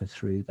help her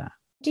through that.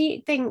 Do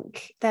you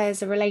think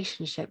there's a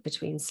relationship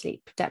between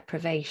sleep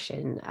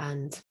deprivation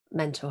and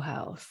mental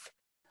health?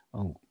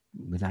 Oh,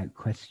 without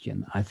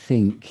question. I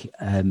think,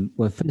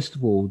 well, first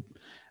of all,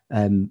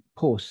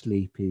 poor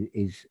sleep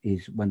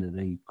is one of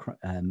the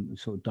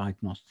sort of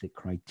diagnostic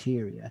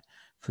criteria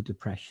for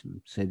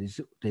depression. So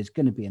there's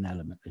going to be an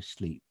element of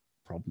sleep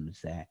problems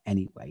there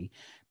anyway,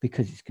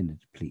 because it's going to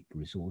deplete the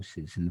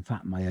resources. And in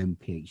fact, my own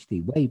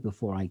PhD, way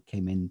before I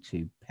came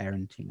into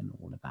parenting and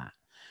all of that,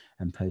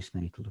 and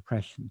postnatal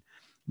depression,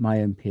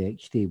 my own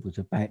PhD was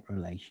about the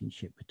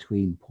relationship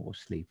between poor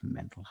sleep and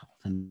mental health,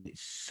 and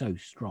it's so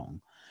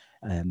strong.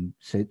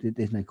 So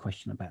there's no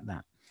question about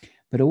that.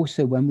 But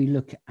also, when we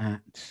look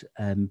at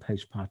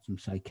postpartum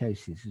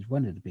psychosis, is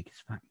one of the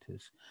biggest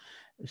factors.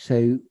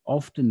 So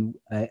often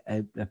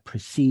a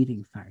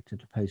preceding factor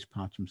to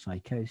postpartum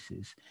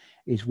psychosis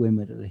is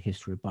women with a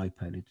history of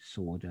bipolar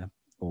disorder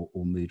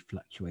or mood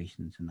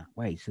fluctuations in that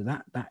way. So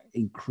that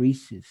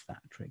increases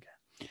that trigger.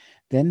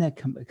 Then there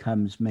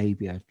comes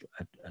maybe a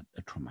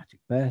traumatic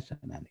birth,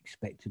 an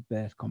unexpected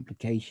birth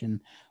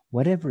complication,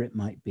 whatever it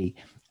might be,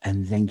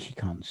 and then she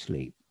can't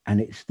sleep. And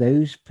it's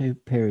those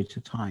periods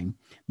of time,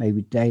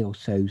 maybe a day or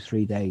so,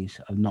 3 days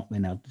of not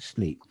being able to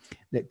sleep,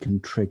 that can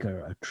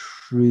trigger a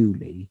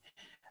truly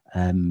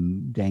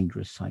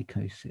dangerous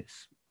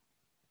psychosis.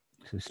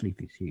 So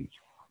sleep is huge.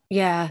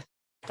 Yeah,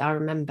 I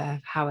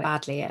remember how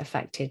badly it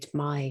affected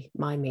my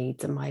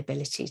needs and my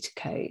ability to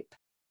cope.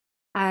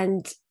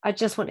 And I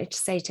just wanted to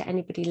say to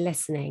anybody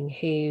listening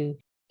who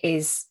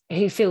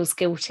feels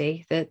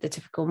guilty, the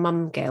typical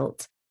mum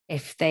guilt,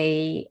 if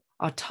they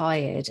are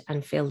tired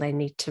and feel they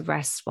need to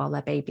rest while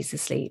their baby's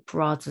asleep,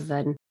 rather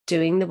than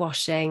doing the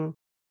washing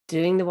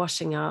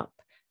up,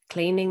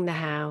 cleaning the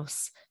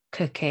house,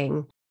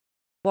 cooking,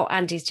 what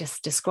Andy's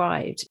just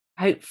described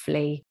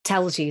hopefully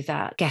tells you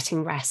that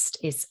getting rest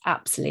is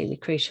absolutely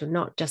crucial,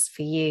 not just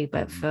for you,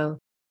 but for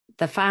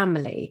the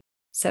family.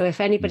 So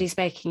if anybody's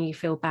making you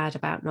feel bad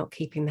about not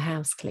keeping the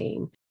house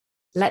clean,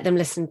 let them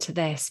listen to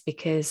this,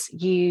 because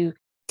you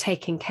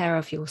taking care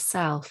of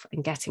yourself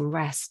and getting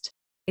rest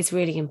is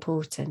really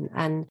important.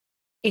 And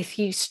if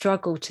you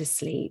struggle to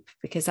sleep,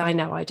 because I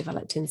know I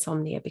developed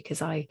insomnia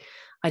because I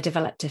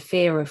developed a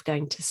fear of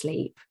going to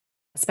sleep,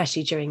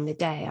 especially during the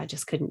day. I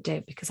just couldn't do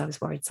it because I was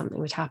worried something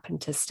would happen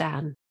to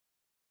Stan,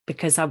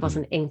 because I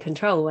wasn't in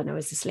control when I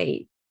was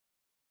asleep.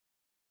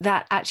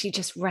 That actually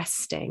just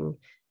resting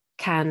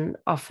can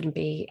often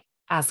be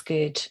as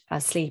good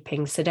as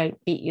sleeping. So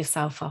don't beat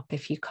yourself up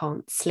if you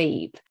can't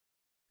sleep.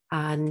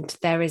 And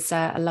there is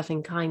a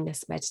loving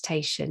kindness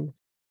meditation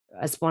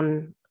as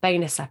one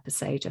bonus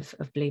episode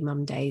of Blue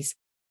Mum Days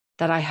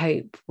that I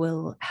hope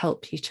will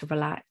help you to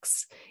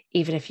relax,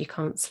 even if you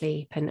can't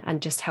sleep,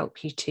 and just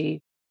help you to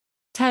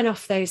turn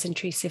off those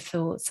intrusive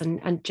thoughts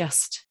and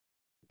just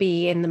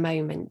be in the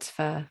moment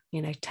for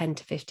 10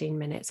 to 15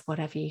 minutes,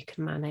 whatever you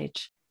can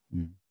manage.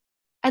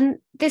 And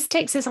this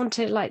takes us on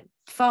to like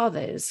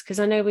fathers, because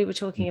I know we were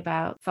talking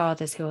about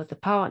fathers who are the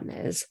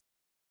partners,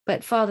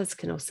 but fathers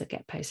can also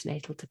get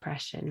postnatal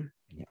depression.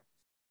 Yeah.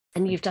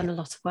 And you've done a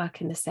lot of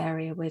work in this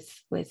area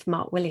with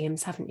Mark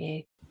Williams, haven't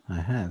you? I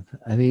have.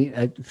 I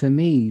mean, for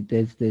me,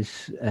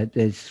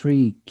 there's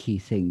three key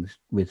things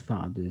with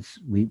fathers.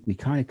 We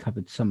kind of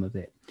covered some of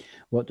it.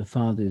 What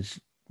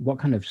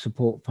kind of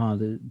support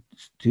fathers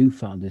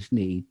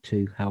need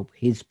to help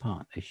his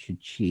partner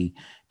should she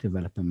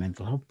develop a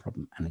mental health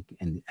problem, and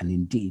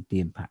indeed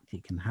the impact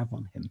it can have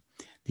on him.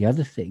 The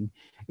other thing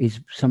is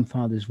some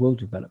fathers will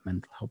develop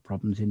mental health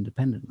problems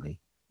independently,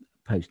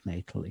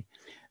 postnatally,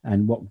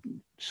 and what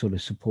sort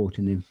of support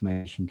and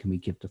information can we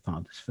give to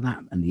fathers for that?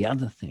 And the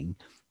other thing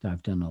that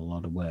I've done a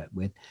lot of work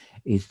with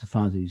is the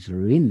fathers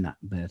who are in that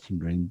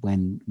birthing room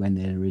when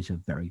there is a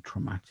very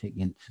traumatic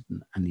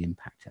incident and the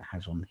impact it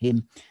has on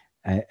him.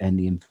 And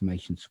the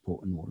information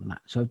support and all of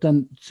that.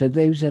 So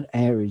those are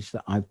areas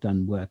that I've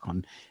done work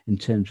on in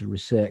terms of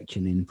research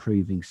and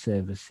improving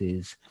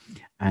services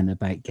and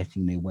about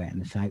getting the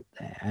awareness out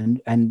there.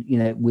 And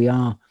we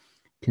are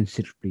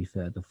considerably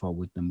further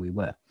forward than we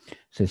were.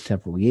 So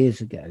several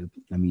years ago,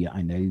 I mean,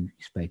 I know you've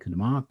spoken to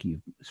Mark,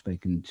 you've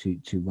spoken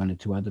to one or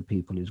two other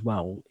people as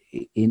well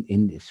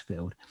in this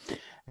field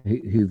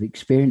who've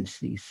experienced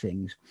these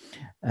things.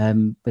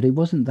 But it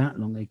wasn't that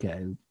long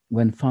ago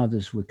when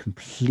fathers were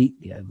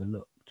completely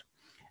overlooked.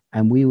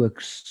 And we were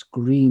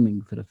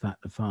screaming for the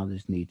fact that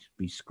fathers need to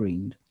be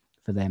screened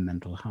for their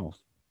mental health.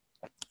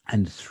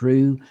 And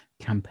through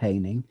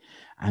campaigning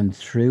and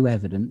through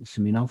evidence,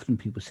 I mean, often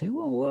people say,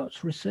 well,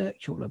 what's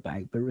research all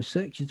about? But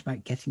research is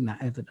about getting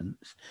that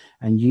evidence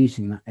and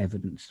using that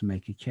evidence to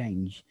make a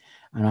change.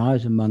 And I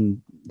was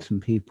among some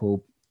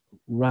people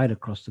right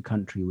across the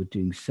country who were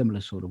doing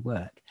similar sort of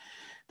work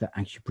that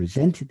actually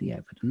presented the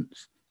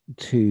evidence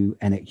to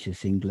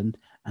NHS England,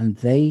 and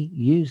they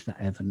use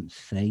that evidence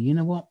to say, you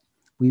know what,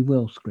 we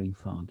will screen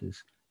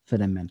fathers for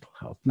their mental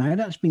health. Now,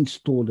 that's been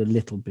stalled a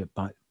little bit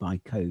by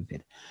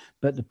COVID,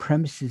 but the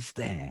premise is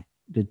there.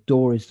 The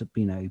doors have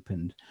been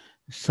opened.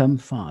 Some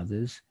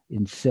fathers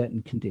in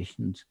certain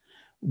conditions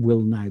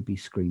will now be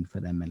screened for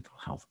their mental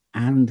health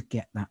and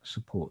get that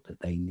support that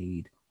they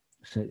need.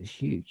 So it's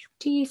huge.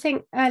 Do you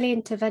think early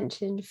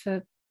intervention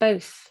for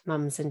both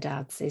mums and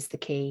dads is the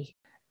key?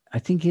 I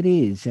think it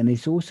is. And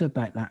it's also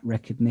about that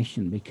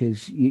recognition,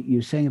 because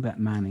you're saying about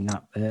manning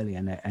up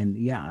earlier. And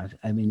yeah,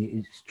 I mean,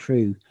 it's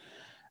true.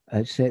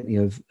 Certainly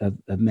of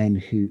men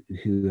who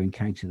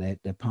encounter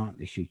their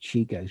partner,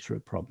 she goes through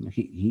a problem,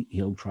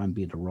 he'll try and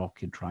be the rock,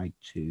 he'll try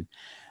to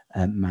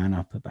man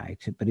up about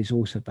it, but it's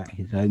also about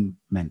his own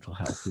mental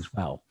health as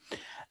well.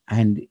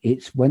 And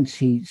it's once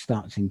he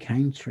starts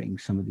encountering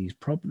some of these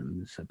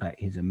problems about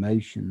his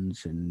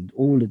emotions and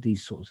all of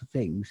these sorts of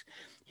things,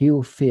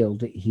 he'll feel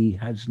that he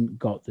hasn't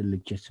got the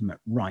legitimate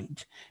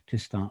right to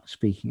start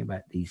speaking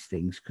about these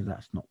things, because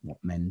that's not what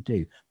men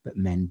do, but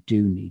men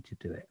do need to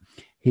do it.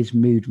 His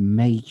mood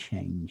may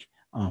change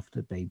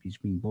after the baby's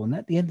been born.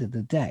 At the end of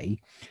the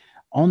day,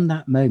 on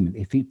that moment,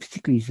 if he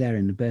particularly is there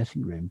in the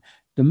birthing room,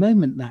 the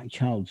moment that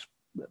child's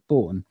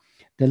born,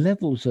 the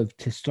levels of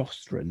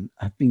testosterone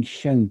have been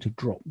shown to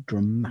drop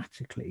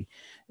dramatically.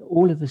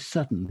 All of a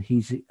sudden,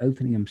 he's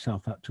opening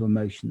himself up to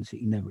emotions that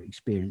he never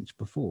experienced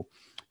before.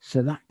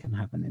 So that can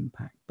have an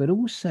impact. But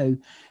also,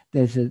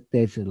 there's a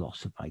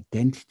loss of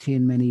identity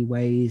in many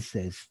ways.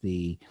 There's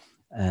the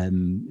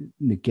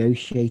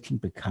negotiating,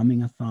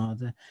 becoming a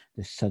father,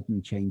 the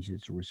sudden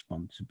changes of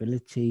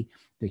responsibility,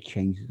 the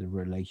changes of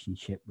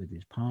relationship with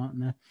his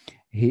partner,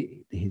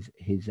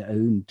 his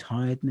own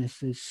tiredness.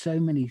 There's so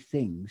many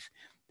things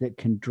that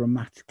can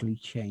dramatically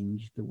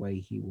change the way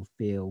he will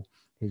feel,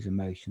 his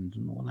emotions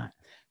and all that.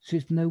 So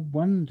it's no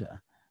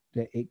wonder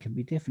that it can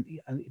be different,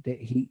 that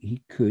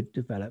he could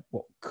develop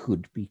what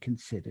could be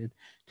considered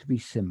to be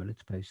similar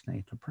to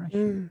postnatal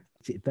depression.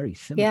 It's very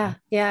similar.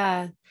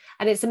 Yeah.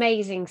 And it's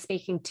amazing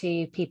speaking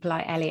to people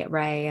like Elliot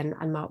Ray and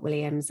Mark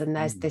Williams, and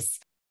there's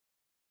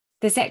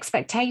this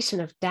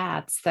expectation of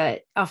dads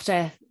that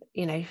after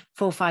 4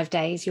 or 5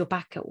 days you're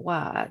back at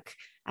work,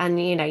 and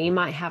you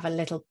might have a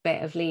little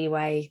bit of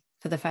leeway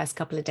for the first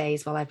couple of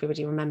days while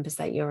everybody remembers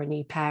that you're a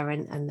new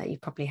parent and that you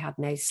probably had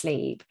no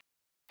sleep.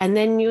 And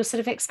then you're sort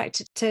of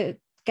expected to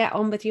get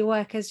on with your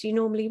work as you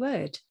normally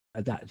would.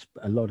 That's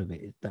a lot of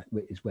it. That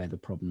is where the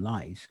problem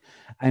lies.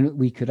 And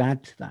we could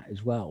add to that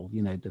as well,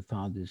 the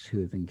fathers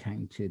who have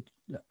encountered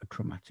a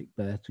traumatic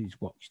birth,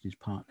 who's watched his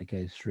partner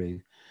go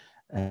through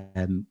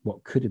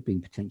what could have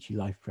been potentially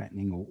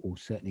life-threatening or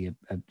certainly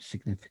a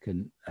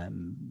significant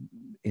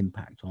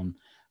impact on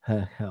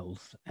her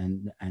health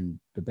and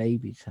the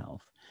baby's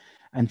health.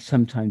 And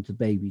sometimes the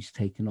baby's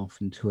taken off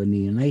into a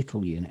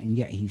neonatal unit, and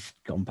yet he's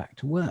gone back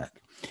to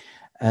work.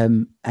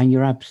 And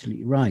you're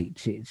absolutely right.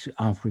 It's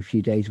after a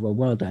few days,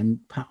 well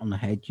done, pat on the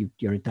head,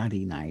 you're a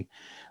daddy now,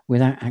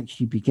 without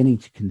actually beginning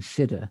to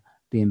consider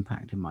the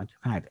impact it might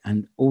have had.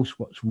 And also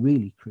what's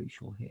really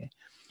crucial here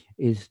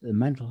is the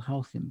mental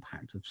health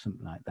impact of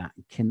something like that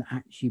can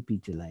actually be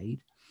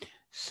delayed.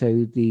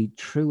 So the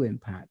true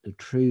impact, the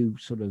true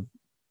sort of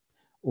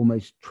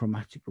almost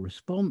traumatic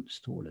response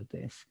to all of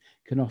this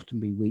can often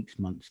be weeks,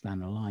 months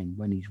down the line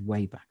when he's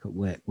way back at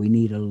work. We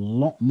need a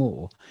lot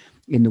more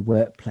in the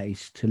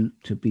workplace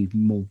to be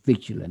more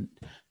vigilant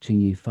to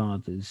new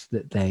fathers,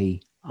 that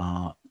they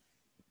are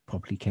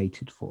properly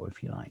catered for,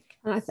 if you like.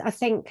 I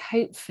think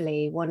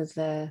hopefully one of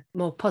the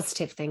more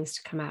positive things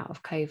to come out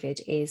of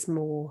COVID is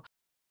more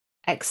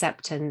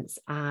acceptance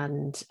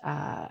and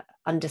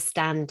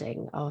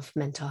understanding of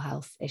mental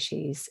health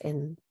issues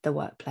in the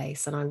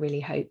workplace. And I really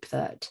hope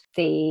that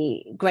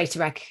the greater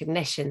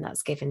recognition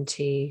that's given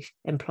to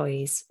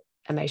employees'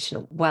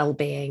 emotional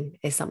well-being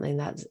is something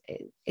that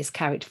is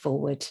carried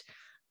forward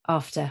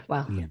after,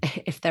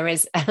 if there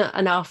is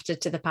an after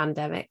to the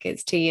pandemic.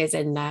 It's 2 years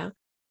in now.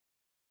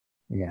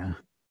 Yeah.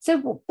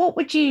 So what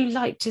would you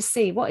like to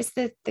see? What is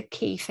the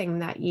key thing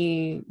that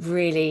you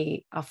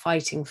really are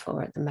fighting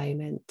for at the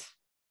moment?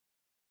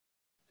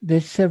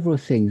 There's several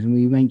things, and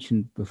we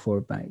mentioned before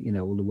about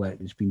all the work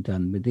that's been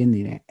done within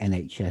the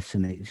NHS,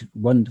 and it's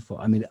wonderful.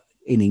 I mean,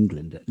 in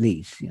England at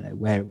least,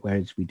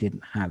 whereas we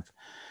didn't have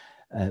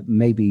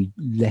maybe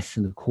less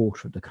than a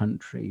quarter of the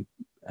country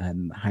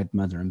had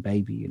mother and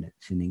baby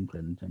units in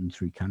England, and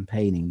through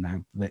campaigning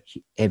now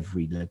virtually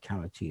every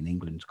locality in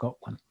England's got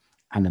one,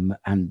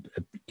 and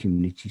a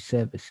community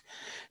service.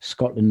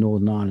 Scotland,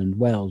 Northern Ireland,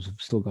 Wales have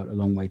still got a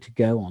long way to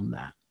go on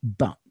that,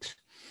 but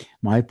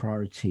my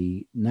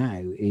priority now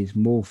is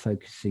more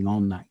focusing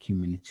on that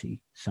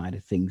community side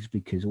of things,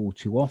 because all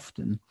too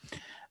often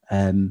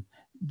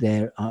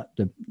there are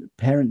the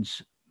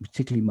parents,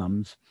 particularly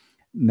mums,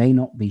 may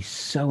not be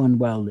so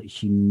unwell that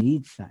she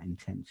needs that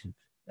intensive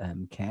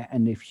care.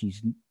 And if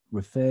she's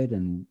referred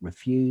and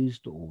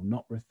refused, or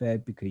not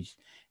referred because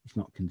it's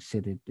not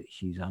considered that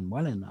she's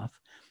unwell enough,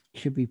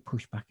 should be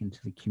pushed back into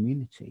the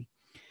community,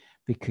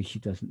 because she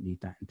doesn't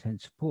need that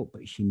intense support,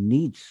 but she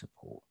needs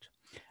support.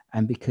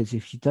 And because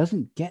if she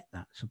doesn't get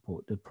that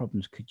support, the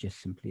problems could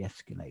just simply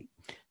escalate.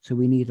 So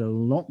we need a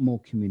lot more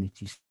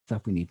community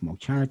stuff. We need more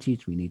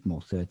charities. We need more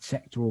third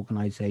sector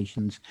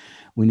organisations.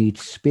 We need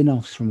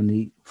spin-offs from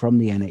the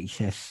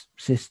NHS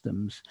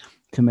systems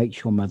to make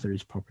sure mother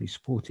is properly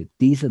supported.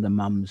 These are the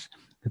mums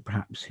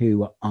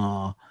who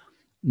are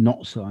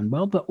not so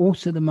unwell, but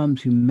also the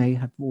mums who may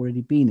have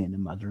already been in a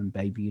mother and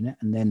baby unit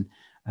and then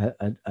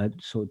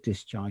sort of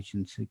discharged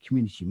into the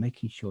community,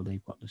 making sure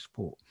they've got the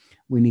support.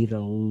 We need a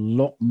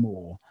lot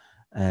more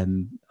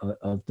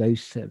of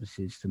those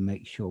services to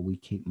make sure we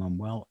keep mum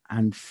well,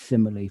 and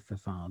similarly for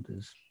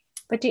fathers.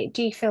 But do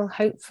you feel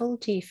hopeful?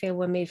 Do you feel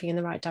we're moving in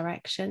the right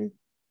direction?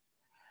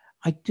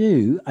 I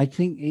do. I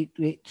think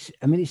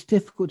it's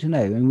difficult to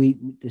know.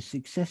 And the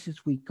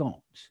successes we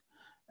got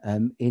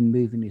in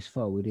moving this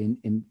forward,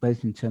 in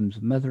both in terms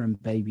of mother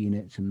and baby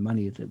units and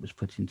money that was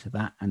put into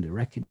that, and the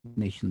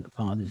recognition that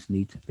fathers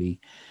need to be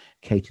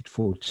catered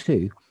for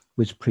too,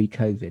 was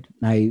pre-COVID.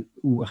 Now,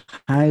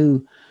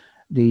 how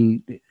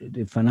the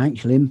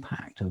financial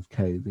impact of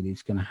COVID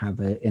is going to have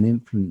an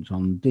influence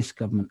on this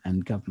government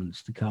and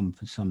governments to come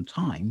for some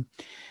time,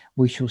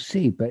 we shall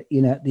see. But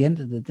at the end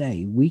of the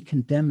day, we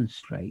can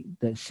demonstrate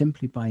that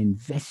simply by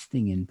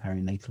investing in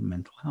perinatal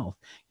mental health,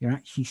 you're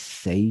actually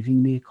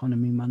saving the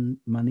economy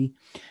money,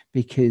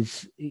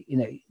 because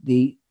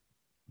the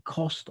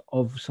cost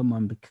of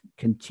someone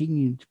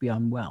continuing to be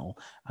unwell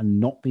and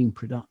not being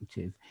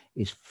productive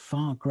is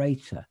far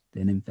greater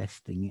than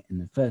investing it in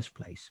the first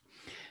place.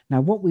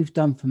 Now, what we've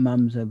done for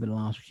mums over the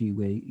last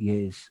few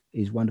years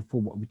is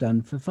wonderful. What we've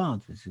done for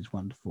fathers is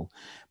wonderful.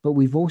 But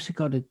we've also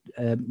got to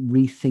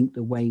rethink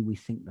the way we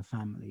think the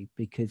family,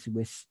 because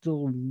we're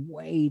still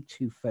way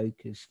too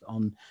focused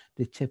on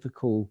the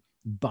typical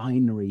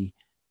binary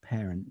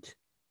parent.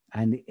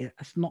 And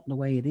it's not the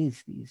way it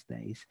is these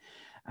days.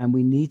 And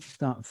we need to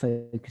start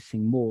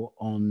focusing more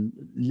on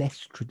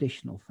less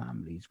traditional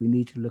families. We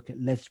need to look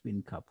at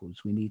lesbian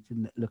couples. We need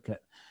to look at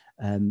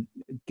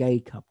gay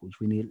couples.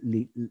 We need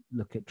to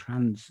look at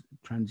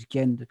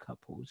transgender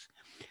couples,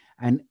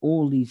 and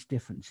all these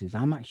differences.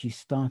 I'm actually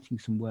starting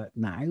some work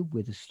now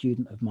with a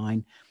student of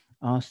mine,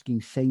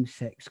 asking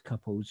same-sex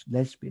couples,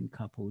 lesbian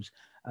couples,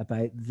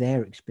 about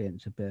their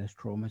experience of birth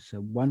trauma.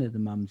 So one of the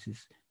mums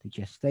is the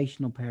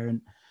gestational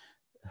parent.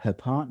 Her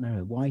partner,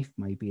 her wife,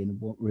 may be in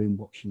a room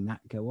watching that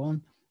go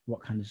on.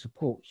 What kind of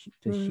support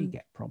does she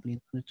get? Probably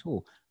none at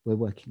all. We're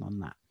working on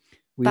that.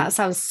 That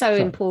sounds so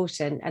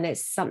important. And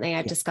it's something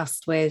I've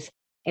discussed with,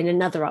 in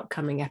another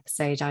upcoming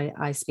episode,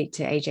 I speak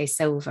to AJ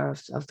Silver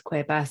of the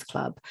Queer Birth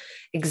Club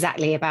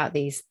exactly about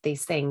these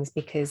things,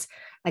 because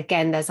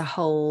again, there's a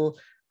whole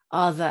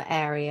other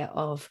area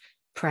of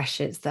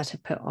pressures that are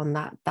put on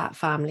that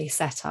family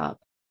setup,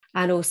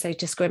 and also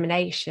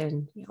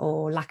discrimination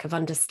or lack of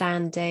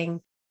understanding,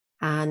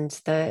 and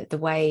the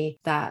way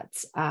that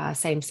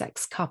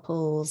same-sex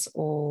couples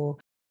or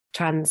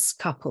trans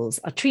couples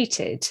are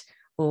treated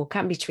or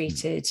can be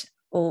treated,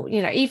 or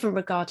even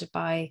regarded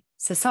by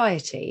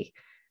society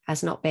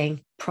as not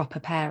being proper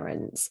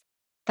parents.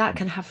 That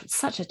can have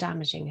such a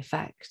damaging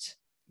effect.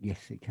 Yes,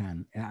 it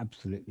can. It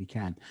absolutely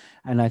can.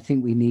 And I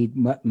think we need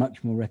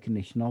much more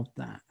recognition of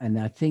that. And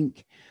I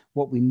think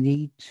what we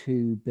need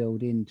to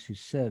build into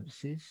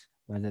services,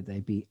 whether they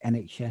be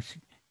NHS,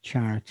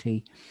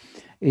 charity,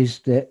 is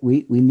that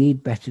we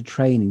need better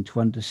training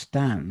to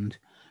understand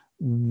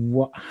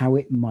how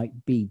it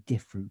might be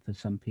different for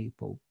some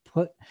people.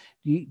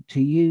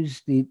 To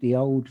use the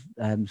old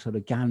sort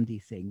of Gandhi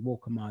thing,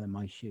 walk a mile in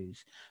my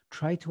shoes.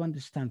 Try to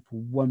understand for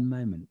one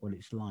moment what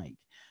it's like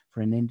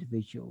for an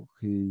individual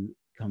who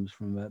comes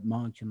from a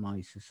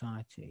marginalized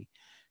society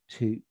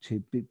to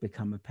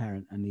become a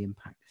parent, and the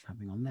impact it's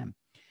having on them.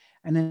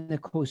 And then,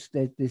 of course,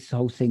 this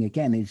whole thing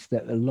again is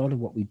that a lot of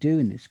what we do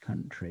in this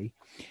country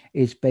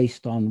is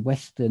based on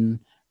Western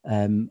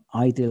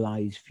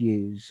idealized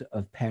views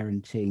of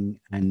parenting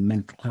and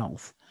mental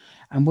health.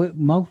 And we're a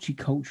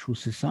multicultural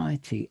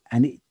society,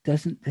 and it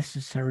doesn't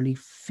necessarily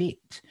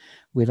fit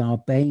with our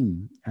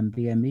BAME and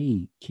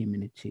BME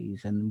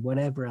communities and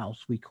whatever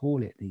else we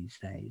call it these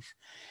days,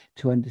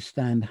 to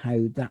understand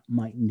how that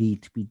might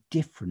need to be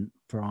different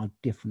for our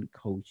different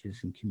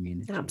cultures and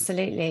communities.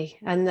 Absolutely.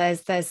 And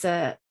there's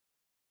a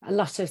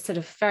lot of sort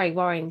of very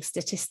worrying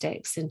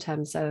statistics in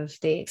terms of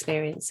the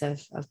experience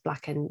of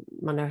Black and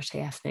minority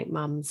ethnic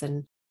mums,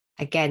 and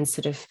again,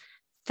 sort of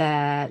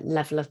their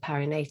level of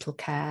perinatal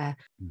care.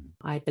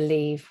 I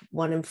believe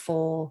 1 in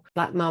 4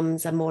 Black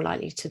mums are more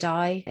likely to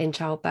die in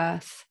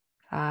childbirth,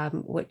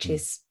 which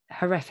is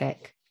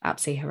horrific,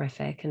 absolutely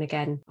horrific. And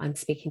again, I'm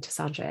speaking to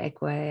Sandra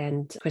Igwe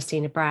and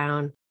Christina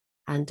Brown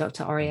and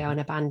Dr.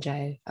 Oriana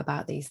Banjo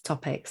about these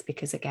topics,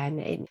 because again,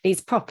 it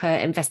needs proper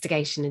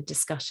investigation and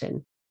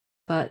discussion.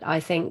 But I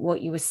think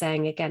what you were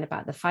saying again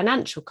about the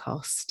financial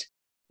cost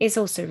is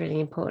also really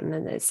important.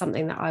 And it's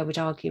something that I would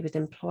argue with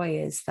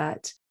employers,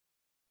 that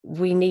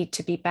we need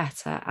to be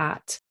better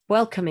at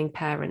welcoming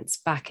parents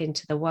back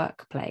into the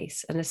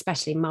workplace, and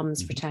especially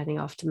mums returning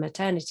after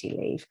maternity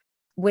leave,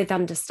 with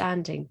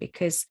understanding,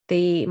 because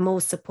the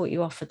more support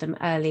you offer them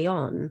early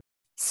on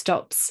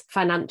stops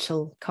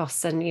financial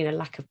costs and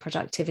lack of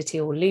productivity,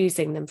 or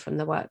losing them from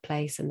the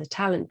workplace and the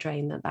talent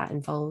drain that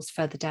involves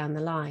further down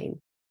the line.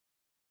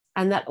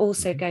 And that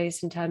also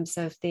goes in terms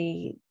of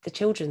the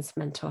children's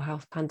mental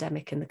health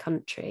pandemic in the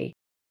country.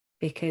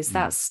 because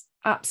that's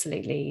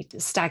absolutely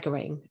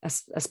staggering,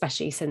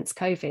 especially since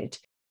COVID,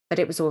 but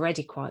it was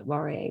already quite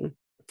worrying.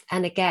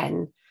 And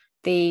again,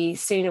 the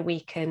sooner we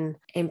can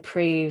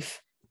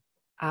improve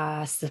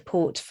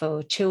support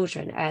for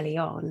children early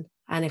on,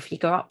 and if you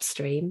go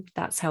upstream,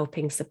 that's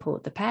helping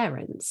support the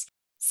parents.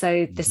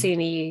 So the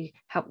sooner you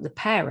help the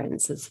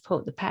parents and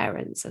support the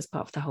parents as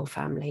part of the whole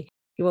family,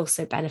 you're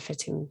also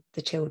benefiting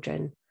the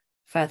children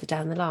further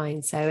down the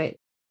line. So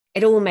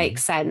it all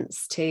makes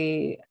sense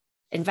to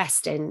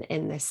invest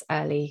in this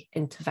early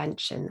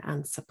intervention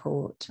and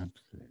support.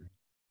 Absolutely.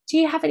 Do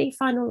you have any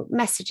final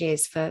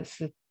messages for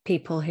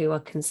people who are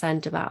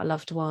concerned about a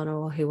loved one,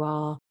 or who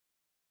are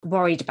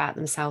worried about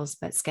themselves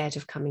but scared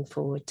of coming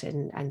forward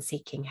and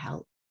seeking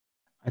help?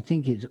 I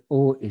think it's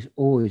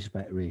always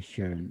about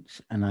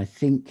reassurance. And I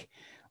think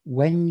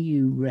when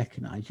you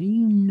recognize and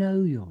you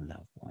know your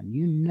loved one,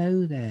 you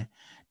know their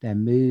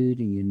mood,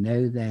 and you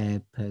know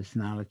their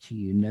personality,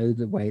 you know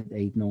the way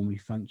they normally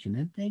function,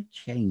 and they've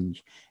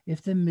changed.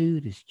 If their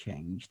mood has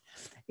changed,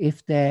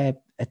 if their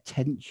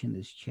attention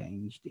has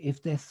changed,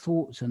 if their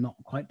thoughts are not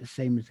quite the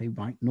same as they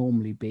might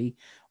normally be,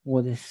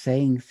 or they're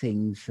saying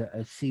things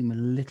that seem a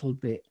little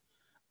bit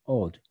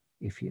odd,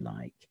 if you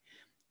like,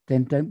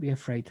 then don't be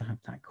afraid to have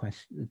that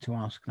question, to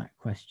ask that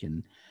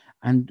question.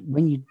 And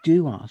when you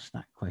do ask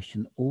that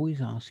question, always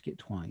ask it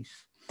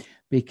twice,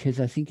 because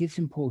I think it's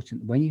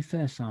important when you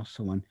first ask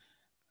someone,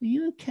 "Are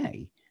you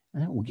okay?"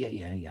 And oh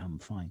yeah, I'm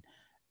fine.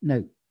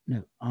 No,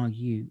 are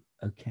you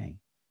okay?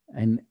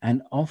 And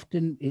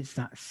often it's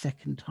that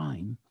second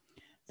time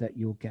that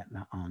you'll get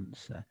that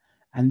answer.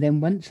 And then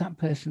once that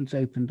person's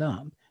opened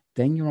up,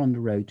 then you're on the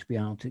road to be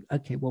able to,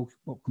 okay, well,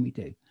 what can we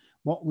do?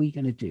 What are we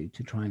going to do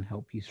to try and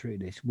help you through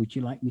this? Would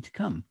you like me to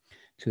come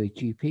to a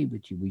GP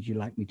with you? Would you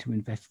like me to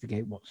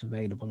investigate what's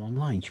available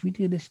online? Should we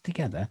do this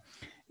together?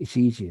 It's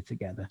easier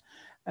together.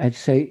 And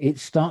so it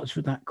starts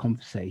with that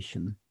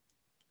conversation.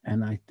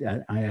 And I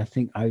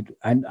think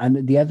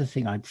and the other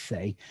thing I'd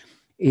say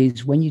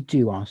is, when you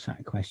do ask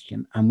that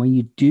question and when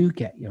you do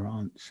get your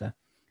answer,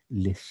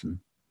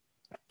 listen.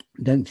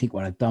 Don't think,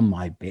 well, I've done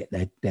my bit.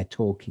 They're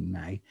talking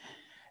now.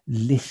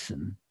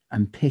 Listen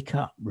and pick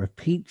up,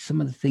 repeat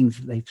some of the things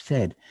that they've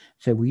said.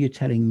 So, well, you're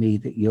telling me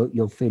that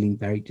you're feeling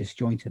very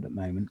disjointed at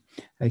the moment.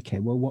 Okay,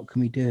 well, what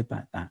can we do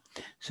about that?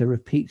 So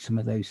repeat some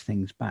of those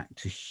things back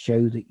to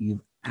show that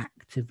you've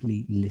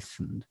actively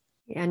listened.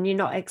 And you're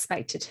not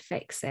expected to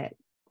fix it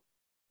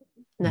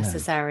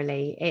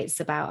necessarily. No. It's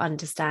about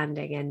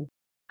understanding, and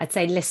I'd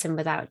say listen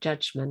without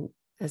judgment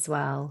as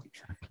well.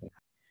 Exactly.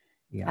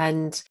 Yeah.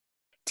 And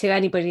to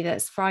anybody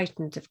that's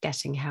frightened of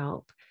getting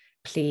help,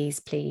 please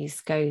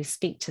go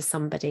speak to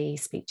somebody,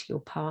 speak to your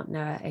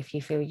partner if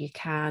you feel you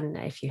can.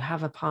 If you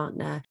have a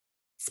partner,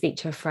 speak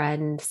to a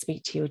friend,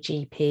 speak to your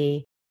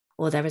GP,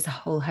 or there is a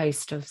whole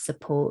host of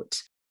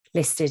support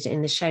listed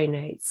in the show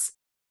notes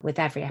with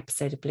every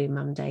episode of Blue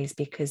Mondays,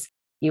 because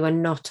you are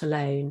not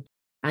alone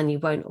and you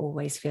won't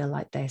always feel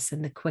like this.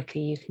 And the quicker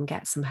you can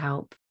get some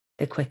help,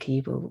 the quicker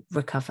you will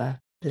recover,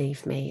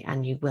 believe me,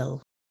 and you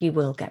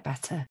will get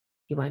better.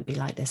 You won't be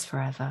like this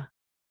forever.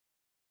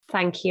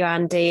 Thank you,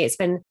 Andy. It's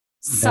been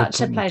such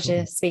a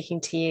pleasure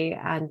speaking to you,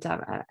 and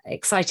I'm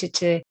excited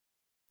to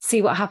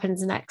see what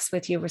happens next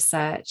with your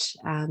research.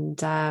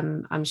 And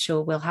I'm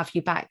sure we'll have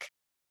you back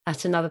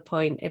at another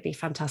point. It'd be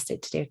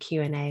fantastic to do a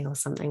Q&A or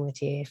something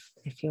with you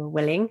if you're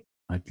willing.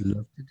 I'd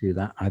love to do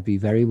that. I'd be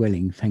very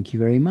willing. Thank you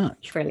very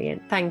much.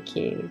 Brilliant. Thank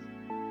you.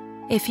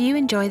 If you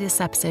enjoy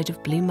this episode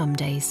of Blue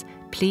Mondays,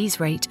 please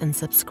rate and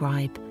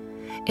subscribe.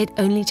 It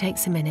only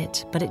takes a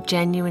minute, but it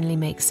genuinely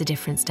makes a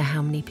difference to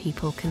how many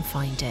people can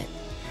find it,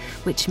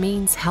 which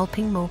means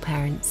helping more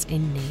parents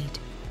in need.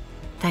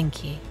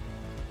 Thank you.